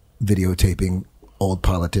just videotaping old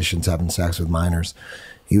politicians having sex with minors.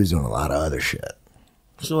 He was doing a lot of other shit.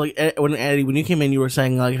 So, like, when Eddie, when you came in, you were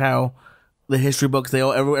saying like how the history books,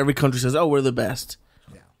 every country says, "Oh, we're the best."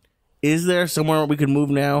 Yeah. Is there somewhere we could move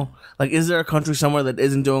now? Like, is there a country somewhere that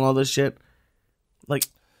isn't doing all this shit? Like,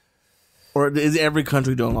 or is every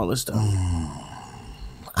country doing all this stuff?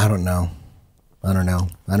 I don't know. I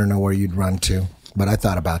don't know where you'd run to. But I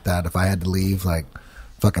thought about that. If I had to leave, like,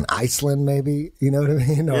 fucking Iceland, maybe. You know what I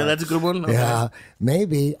mean? Or, yeah, that's a good one. Okay. Yeah,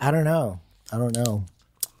 maybe. I don't know.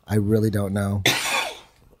 I really don't know.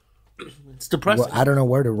 It's depressing. Well, I don't know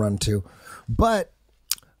where to run to. But,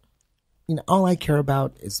 you know, all I care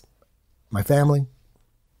about is my family,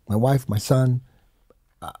 my wife, my son,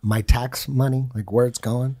 my tax money, like where it's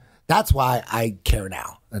going. That's why I care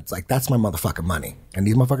now. It's like, that's my motherfucking money. And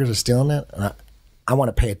these motherfuckers are stealing it. And I want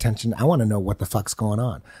to pay attention. I want to know what the fuck's going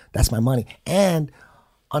on. That's my money. And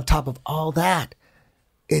on top of all that,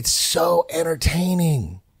 it's so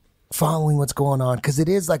entertaining following what's going on because it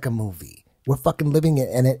is like a movie. We're fucking living it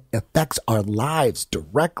and it affects our lives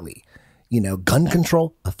directly. You know, gun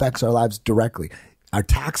control affects our lives directly. Our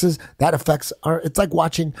taxes, that affects it's like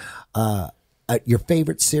watching your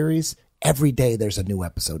favorite series. Every day there's a new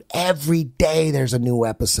episode. Every day there's a new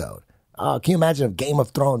episode. Can you imagine if Game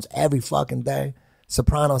of Thrones every fucking day?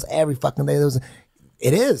 Sopranos every fucking day.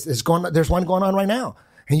 There's one going on right now.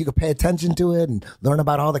 And you could pay attention to it and learn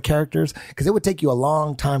about all the characters. Because it would take you a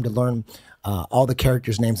long time to learn all the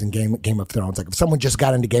characters' names in Game of Thrones. Like if someone just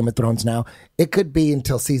got into Game of Thrones now, it could be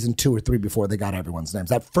until season 2 or 3 before they got everyone's names.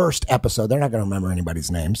 That first episode, they're not going to remember anybody's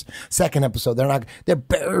names. Second episode, they're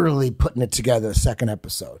barely putting it together. The second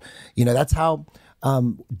episode, you know, that's how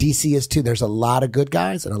DC is too. There's a lot of good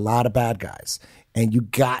guys and a lot of bad guys, and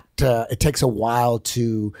it takes a while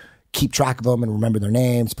to keep track of them and remember their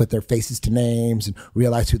names, put their faces to names, and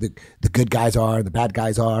realize who the good guys are and the bad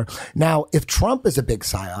guys are. Now, if Trump is a big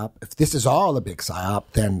psyop, if this is all a big psyop,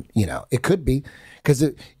 then, you know, it could be. Because,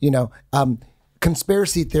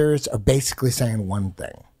 conspiracy theorists are basically saying one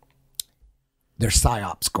thing. There's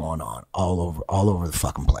psyops going on all over the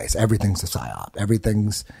fucking place. Everything's a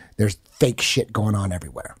psyop. There's fake shit going on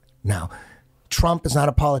everywhere. Now, Trump is not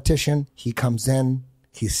a politician. He comes in,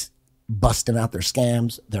 he's busting out their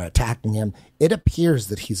scams. They're attacking him. It appears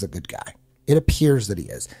that he's a good guy. It appears that he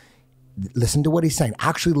is. Listen to what he's saying.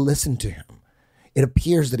 Actually listen to him. It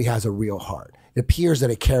appears that he has a real heart. It appears that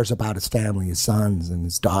he cares about his family, his sons and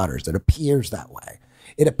his daughters. It appears that way.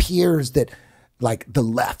 It appears that, like, the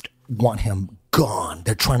left want him gone.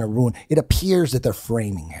 They're trying to ruin. It appears that they're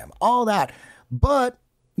framing him. All that. But,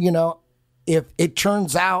 you know, if it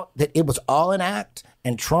turns out that it was all an act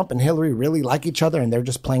and Trump and Hillary really like each other and they're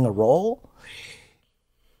just playing a role,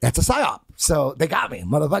 that's a psyop. So they got me,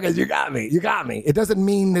 motherfuckers. You got me. It doesn't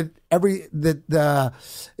mean that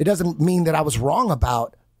it doesn't mean that I was wrong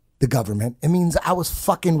about the government. It means I was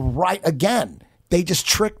fucking right again. They just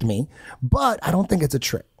tricked me, but I don't think it's a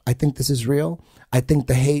trick. I think this is real. I think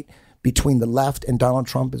the hate between the left and Donald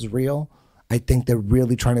Trump is real. I think they're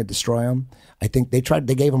really trying to destroy him. I think they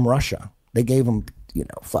gave him Russia. They gave him,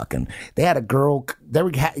 they had a girl, they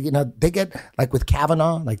get, like with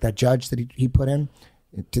Kavanaugh, like that judge that he put in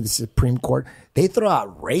to the Supreme Court, they throw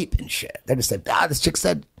out rape and shit. They just say, this chick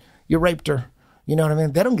said you raped her. You know what I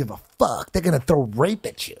mean? They don't give a fuck. They're going to throw rape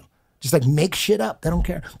at you. Just like make shit up. They don't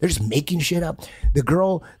care. They're just making shit up. The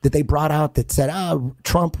girl that they brought out that said,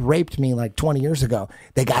 Trump raped me like 20 years ago,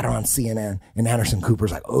 they got her on CNN. And Anderson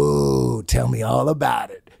Cooper's like, oh, tell me all about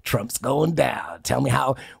it. Trump's going down. Tell me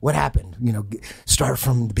what happened. Start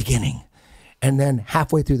from the beginning. And then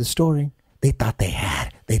halfway through the story, they thought they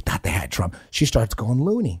had Trump. She starts going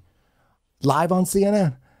loony. Live on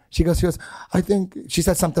CNN. She goes, I think, she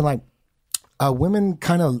said something like, women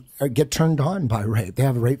kind of get turned on by rape. They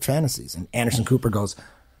have rape fantasies. And Anderson Cooper goes,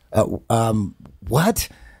 what?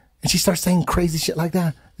 And she starts saying crazy shit like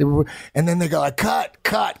that. And then they go like, cut,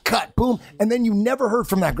 boom. And then you never heard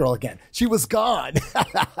from that girl again. She was gone.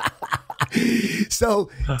 So,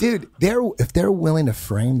 dude, if they're willing to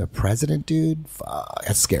frame the president, dude, fuck,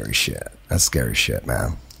 that's scary shit. That's scary shit,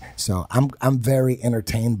 man. So I'm very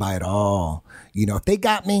entertained by it all. If they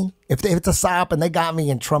got me, if it's a psyop and they got me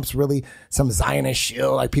and Trump's really some Zionist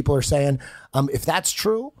shill, like people are saying, if that's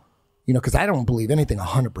true, because I don't believe anything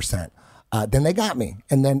 100%, then they got me.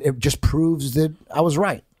 And then it just proves that I was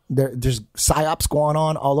right. There's psyops going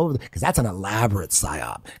on all over because that's an elaborate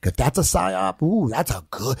psyop. If that's a psyop, ooh, that's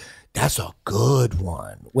a good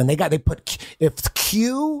one. When they put if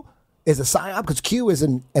Q is a psyop, because Q is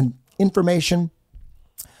an information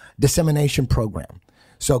dissemination program.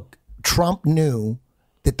 So Trump knew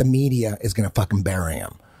that the media is going to fucking bury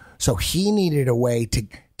him. So he needed a way to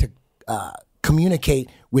communicate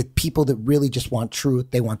with people that really just want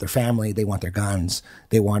truth. They want their family. They want their guns.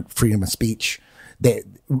 They want freedom of speech.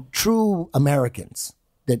 True Americans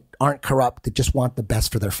that aren't corrupt, that just want the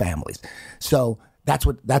best for their families. So that's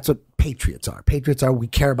what patriots are. Patriots are, we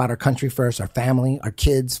care about our country first, our family, our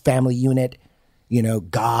kids, family unit. You know,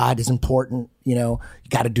 God is important. You know, you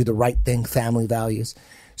got to do the right thing, family values.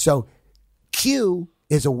 So Q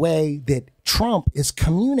is a way that Trump is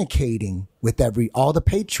communicating with all the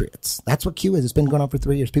patriots. That's what Q is. It's been going on for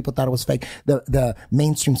 3 years. People thought it was fake. The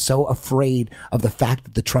mainstream's so afraid of the fact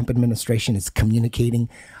that the Trump administration is communicating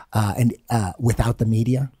without the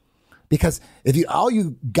media. Because if all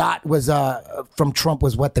you got was from Trump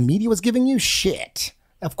was what the media was giving you, shit.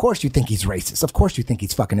 Of course you think he's racist. Of course you think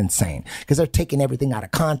he's fucking insane. Because they're taking everything out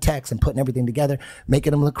of context and putting everything together,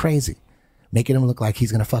 making him look crazy. Making him look like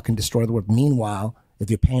he's going to fucking destroy the world. Meanwhile, if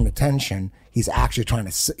you're paying attention, he's actually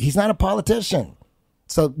he's not a politician.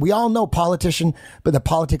 So we all know politician, but the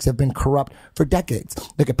politics have been corrupt for decades.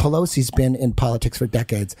 Look at Pelosi's been in politics for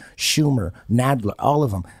decades. Schumer, Nadler, all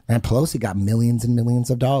of them. Man, Pelosi got millions and millions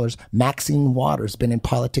of dollars. Maxine Waters been in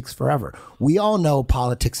politics forever. We all know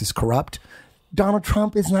politics is corrupt. Donald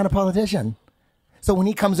Trump is not a politician. So when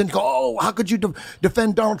he comes in, oh, how could you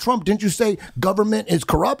defend Donald Trump? Didn't you say government is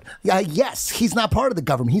corrupt? Yeah, yes, he's not part of the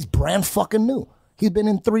government. He's brand fucking new. He's been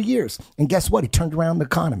in 3 years. And guess what? He turned around the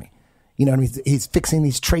economy. You know, and he's fixing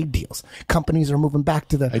these trade deals. Companies are moving back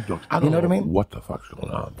to the, I don't know what I mean? What the fuck's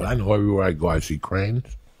going on? But I know everywhere I go, I see cranes.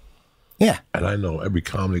 Yeah. And I know every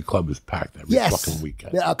comedy club is packed every fucking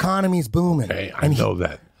weekend. The economy's booming. Okay, I know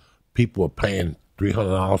that people are paying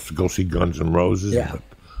 $300 to go see Guns N' Roses. Yeah. But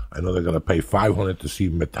I know they're going to pay $500 to see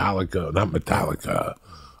Metallica, not Metallica,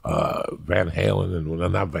 Van Halen, and well,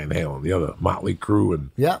 not Van Halen, the other Motley Crue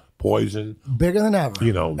and Poison. Bigger than ever.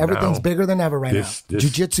 You know, everything's bigger than ever now.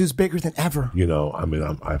 Jiu-jitsu's bigger than ever. You know, I mean,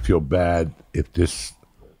 I feel bad if this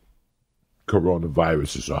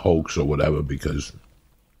coronavirus is a hoax or whatever, because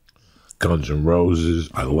Guns N'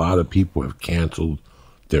 Roses, a lot of people have canceled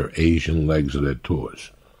their Asian legs of their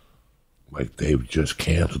tours. Like, they've just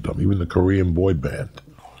canceled them. Even the Korean boy band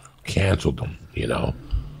canceled them, you know.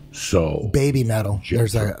 So Baby Metal.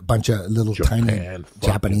 There's a bunch of little tiny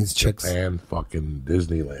Japanese chicks. Japan fucking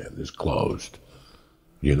Disneyland is closed.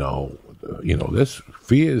 You know,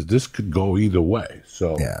 this could go either way.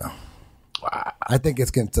 So yeah. I think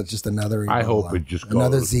it's going to just another Ebola. I hope it just goes.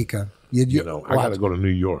 Another Zika. You know, I got to go to New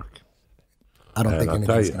York. I don't think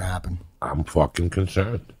anything's going to happen. I'm fucking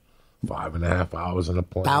concerned. 5.5 hours in a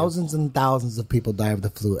plane. Thousands and thousands of people die of the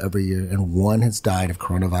flu every year, and one has died of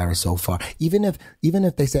coronavirus so far. Even if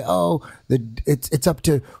they say, oh, it's up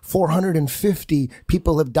to 450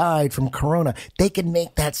 people have died from corona, they can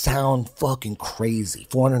make that sound fucking crazy.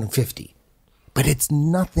 450, but it's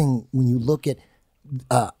nothing when you look at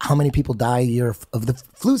how many people die a year of the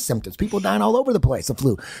flu symptoms. People dying all over the place of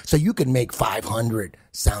flu. So you could make 500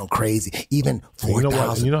 sound crazy. Even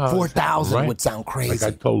 4,000. 4,000 would sound crazy.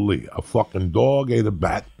 Like I told Lee, a fucking dog ate a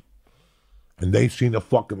bat, and they seen a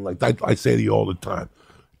fucking, like I say to you all the time,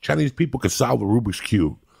 Chinese people can solve a Rubik's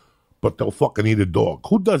Cube, but they'll fucking eat a dog.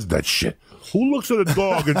 Who does that shit? Who looks at a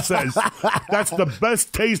dog and says, that's the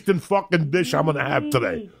best tasting fucking dish I'm going to have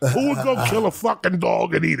today? Who would go kill a fucking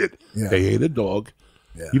dog and eat it? Yeah. They ate a dog.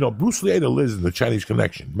 Yeah. You know, Bruce Lee ate a Liz in The Chinese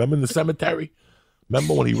Connection. Remember in the cemetery?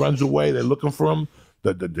 Remember when he runs away, they're looking for him?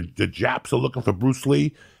 The Japs are looking for Bruce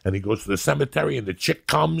Lee, and he goes to the cemetery, and the chick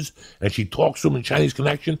comes, and she talks to him in Chinese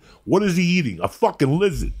Connection. What is he eating? A fucking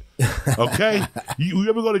lizard. Okay? you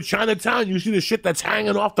ever go to Chinatown? You see the shit that's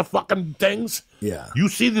hanging off the fucking things? Yeah. You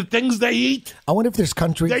see the things they eat? I wonder if there's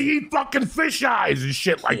countries. They eat fucking fish eyes and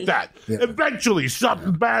shit like that. Yeah. Eventually,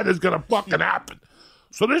 something bad is going to fucking happen.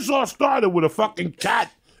 So this all started with a fucking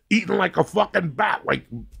cat eating like a fucking bat. Like,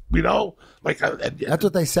 you know? That's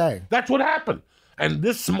what they say. That's what happened. And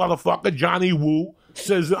this motherfucker, Johnny Woo,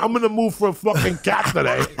 says, I'm going to move for a fucking cat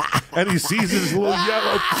today. And he sees his little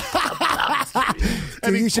yellow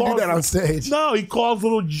and you should do that on stage. No, he calls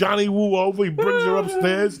little Johnny Woo over. He brings her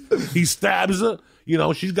upstairs. He stabs her. You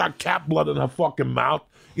know, she's got cat blood in her fucking mouth.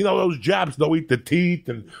 You know, those Japs, they'll eat the teeth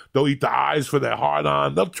and they'll eat the eyes for their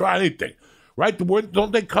hard-on. They'll try anything. Right?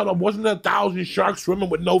 Don't they cut off? Wasn't there 1,000 sharks swimming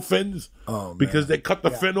with no fins? Oh, man. Because they cut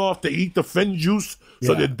the fin off to eat the fin juice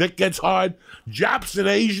so their dick gets hard. Japs and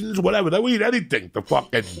Asians, whatever, they'll eat anything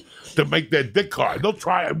to make their dick hard. They'll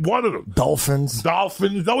try it. One of them. Dolphins,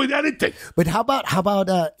 they'll eat anything. But how about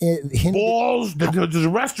Balls? There's a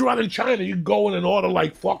restaurant in China. You can go in and order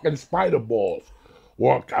like fucking spider balls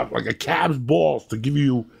or like a calf's balls to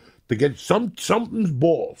get something's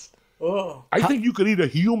balls. Oh. I think you could eat a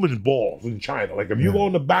human's balls in China. Like if you go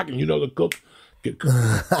in the back and you know the cook,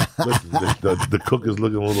 listen, the cook is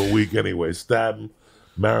looking a little weak anyway. Stab him,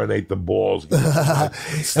 marinate the balls.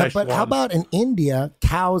 But how about in India,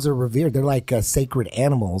 cows are revered. They're like sacred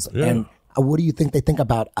animals. Yeah. And what do you think they think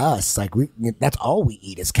about us? Like that's all we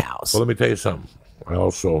eat is cows. Well, let me tell you something. I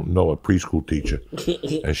also know a preschool teacher,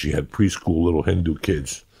 and she had preschool little Hindu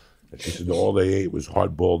kids. And she said all they ate was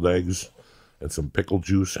hard-boiled eggs and some pickle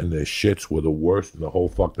juice, and their shits were the worst in the whole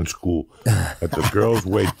fucking school. That the girls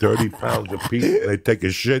weighed 30 pounds apiece, and they take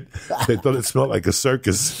a shit. They thought it smelled like a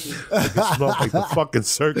circus. Like it smelled like the fucking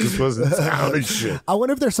circus was in town and shit. I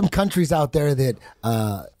wonder if there's some countries out there that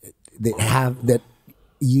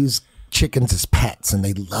use chickens as pets, and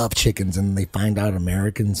they love chickens, and they find out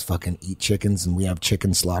Americans fucking eat chickens, and we have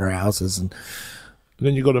chicken slaughterhouses, and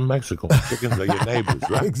then you go to Mexico. Chickens are your neighbors,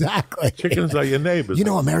 right? Exactly. Chickens are your neighbors. You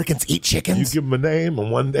know, Americans eat chickens. You give them a name, and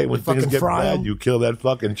one day when things get bad, you kill that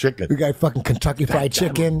fucking chicken. We got fucking Kentucky Fried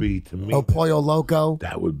Chicken. That would be, to me, El Pollo Loco.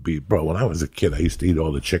 That would be, bro. When I was a kid, I used to eat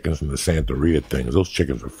all the chickens from the Santeria things. Those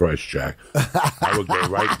chickens were fresh, Jack. I would go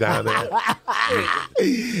right down there.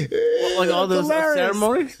 Like all those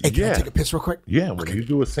ceremonies? Hey, can I take a piss real quick? Yeah, when you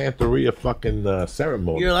do a Santeria fucking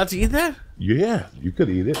ceremony. You're allowed to eat that? Yeah, you could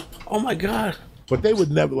eat it. Oh, my God. But they would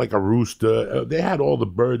never, like a rooster. They had all the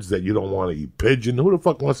birds that you don't want to eat. Pigeon. Who the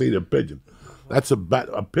fuck wants to eat a pigeon? That's a bat.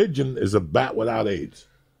 A pigeon is a bat without AIDS.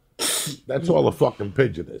 That's all a fucking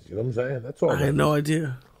pigeon is. You know what I'm saying? That's all. I had no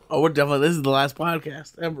idea. Oh, we're definitely, this is the last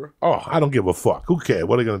podcast ever. Oh, I don't give a fuck. Who cares?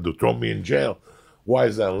 What are they going to do? Throw me in jail? Why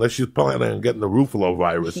is that? Unless you're planning on getting the Ruffalo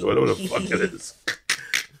virus or whatever the fuck it is.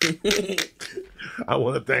 I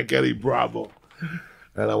want to thank Eddie Bravo.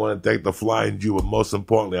 And I want to thank the Flying Jew, but most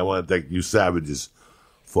importantly, I want to thank you savages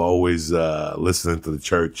for always listening to the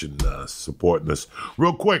church and supporting us.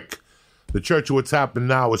 Real quick, the Church of What's Happening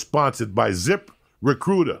Now is sponsored by Zip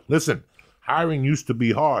Recruiter. Listen, hiring used to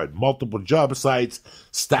be hard. Multiple job sites,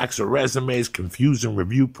 stacks of resumes, confusing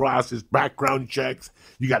review process, background checks.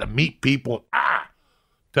 You got to meet people.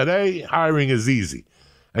 Today, hiring is easy.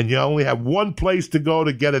 And you only have one place to go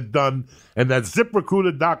to get it done, and that's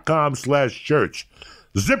ziprecruiter.com/church.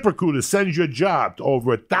 ZipRecruiter sends your job to over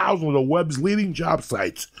 1,000 of the web's leading job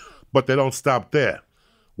sites, but they don't stop there.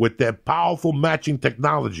 With their powerful matching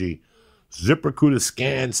technology, ZipRecruiter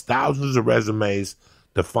scans thousands of resumes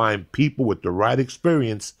to find people with the right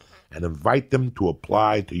experience and invite them to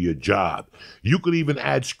apply to your job. You could even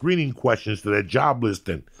add screening questions to their job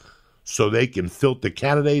listing so they can filter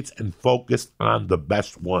candidates and focus on the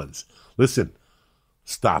best ones. Listen,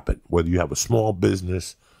 stop it. Whether you have a small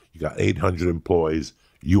business, you got 800 employees,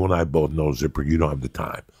 you and I both know, Zipper, you don't have the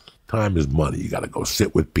time. Time is money. You got to go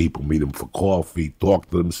sit with people, meet them for coffee,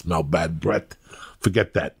 talk to them, smell bad breath.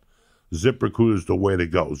 Forget that. ZipRecruiter is the way to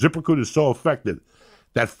go. ZipRecruiter is so effective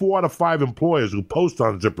that 4 out of 5 employers who post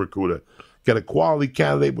on ZipRecruiter get a quality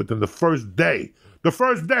candidate within the first day. The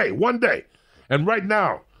first day, one day. And right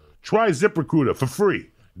now, try ZipRecruiter for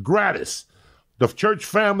free, gratis. The church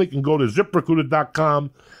family can go to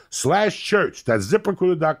ZipRecruiter.com/church. That's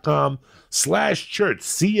ZipRecruiter.com/church.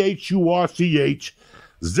 CHURCH.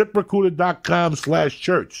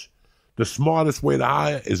 ZipRecruiter.com/church. The smartest way to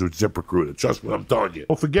hire is with ZipRecruiter. Trust me what I'm telling you.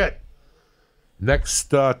 Don't forget, next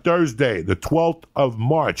Thursday, the 12th of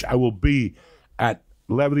March, I will be at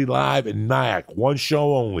Levity Live in Nyack. One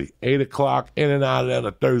show only, 8 o'clock, in and out of there on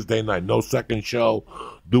a Thursday night. No second show.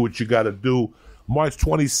 Do what you got to do. March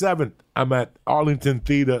 27th, I'm at Arlington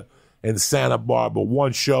Theater in Santa Barbara.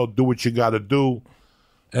 One show, do what you got to do.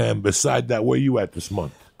 And beside that, where you at this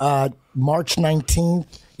month? March 19th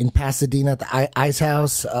in Pasadena at the Ice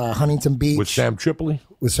House, Huntington Beach. With Sam Tripoli?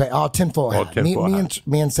 Tinfoil Hat.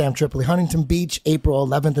 Me and Sam Tripoli. Huntington Beach, April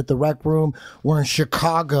 11th at the Rec Room. We're in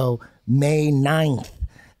Chicago, May 9th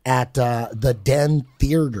at the Den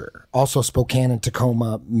Theater. Also Spokane and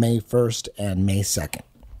Tacoma, May 1st and May 2nd.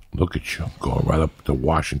 Look at you, going right up to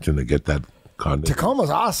Washington to get that content. Tacoma's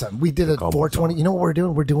awesome. We did a 420. You know what we're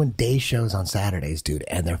doing? We're doing day shows on Saturdays, dude,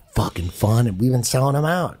 and they're fucking fun, and we've been selling them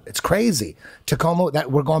out. It's crazy. Tacoma,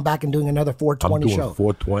 that we're going back and doing another 420 show. I'm doing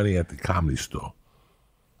 420 at the Comedy Store.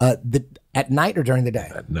 At night or during the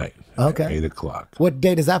day? At night. Okay. At 8 o'clock. What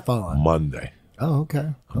day does that fall on? Monday. Oh, okay.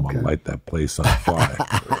 I'm going to light that place on fire.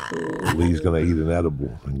 Lee's going to eat an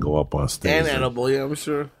edible and go up on stage. And edible, yeah, I'm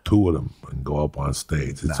sure. 2 of them and go up on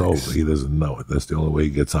stage. It's over. He doesn't know it. That's the only way he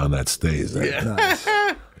gets on that stage.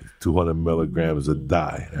 Yeah. 200 milligrams a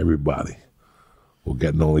die. Everybody. We're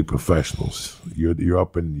getting only professionals. You're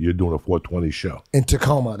up and you're doing a 420 show. In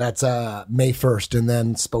Tacoma. That's May 1st. And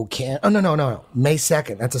then Spokane. Oh, no. May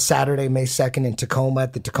 2nd. That's a Saturday, May 2nd in Tacoma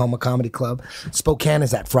at the Tacoma Comedy Club. Spokane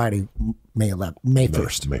is that Friday, May 11th. May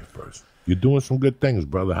 1st. May 1st. You're doing some good things,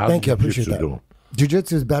 brother. How's Thank you. I appreciate jiu-jitsu that. doing?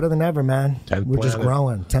 Jiu-jitsu is better than ever, man. We're just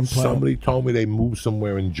growing. 10 Planet. Somebody told me they moved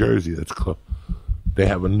somewhere in Jersey. They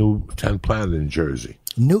have a new 10 Planet in Jersey.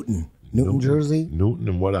 Newton, Jersey. Newton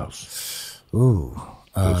and what else? Ooh.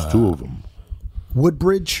 There's 2 of them.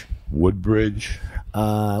 Woodbridge.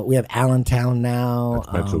 We have Allentown now. That's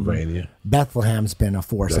Pennsylvania. Bethlehem's been a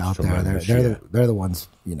force That's out there. tremendous, They're the ones,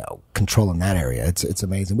 controlling that area. It's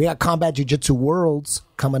amazing. We got Combat Jiu Jitsu Worlds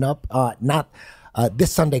coming up. Not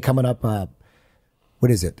this Sunday coming up. What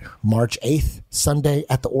is it? March 8th, Sunday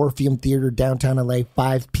at the Orpheum Theater, downtown LA,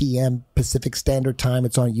 5 p.m. Pacific Standard Time.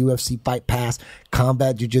 It's on UFC Fight Pass.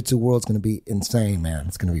 Combat Jiu Jitsu World's going to be insane, man.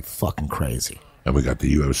 It's going to be fucking crazy. And we got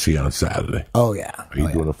the UFC on Saturday. Oh, yeah. Are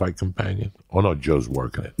you doing a fight companion? Oh, no, Joe's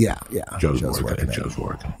working it. Yeah. Joe's working it.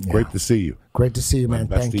 Yeah. Great to see you. Great to see you, man.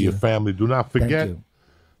 Best Thank to you. your family. Do not forget, you.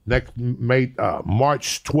 next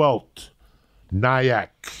March 12th,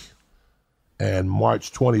 Nyack. And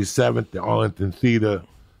March 27th, the Arlington Theater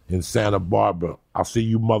in Santa Barbara. I'll see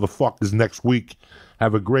you motherfuckers next week.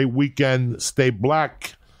 Have a great weekend. Stay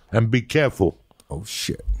black and be careful. Oh,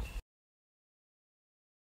 shit.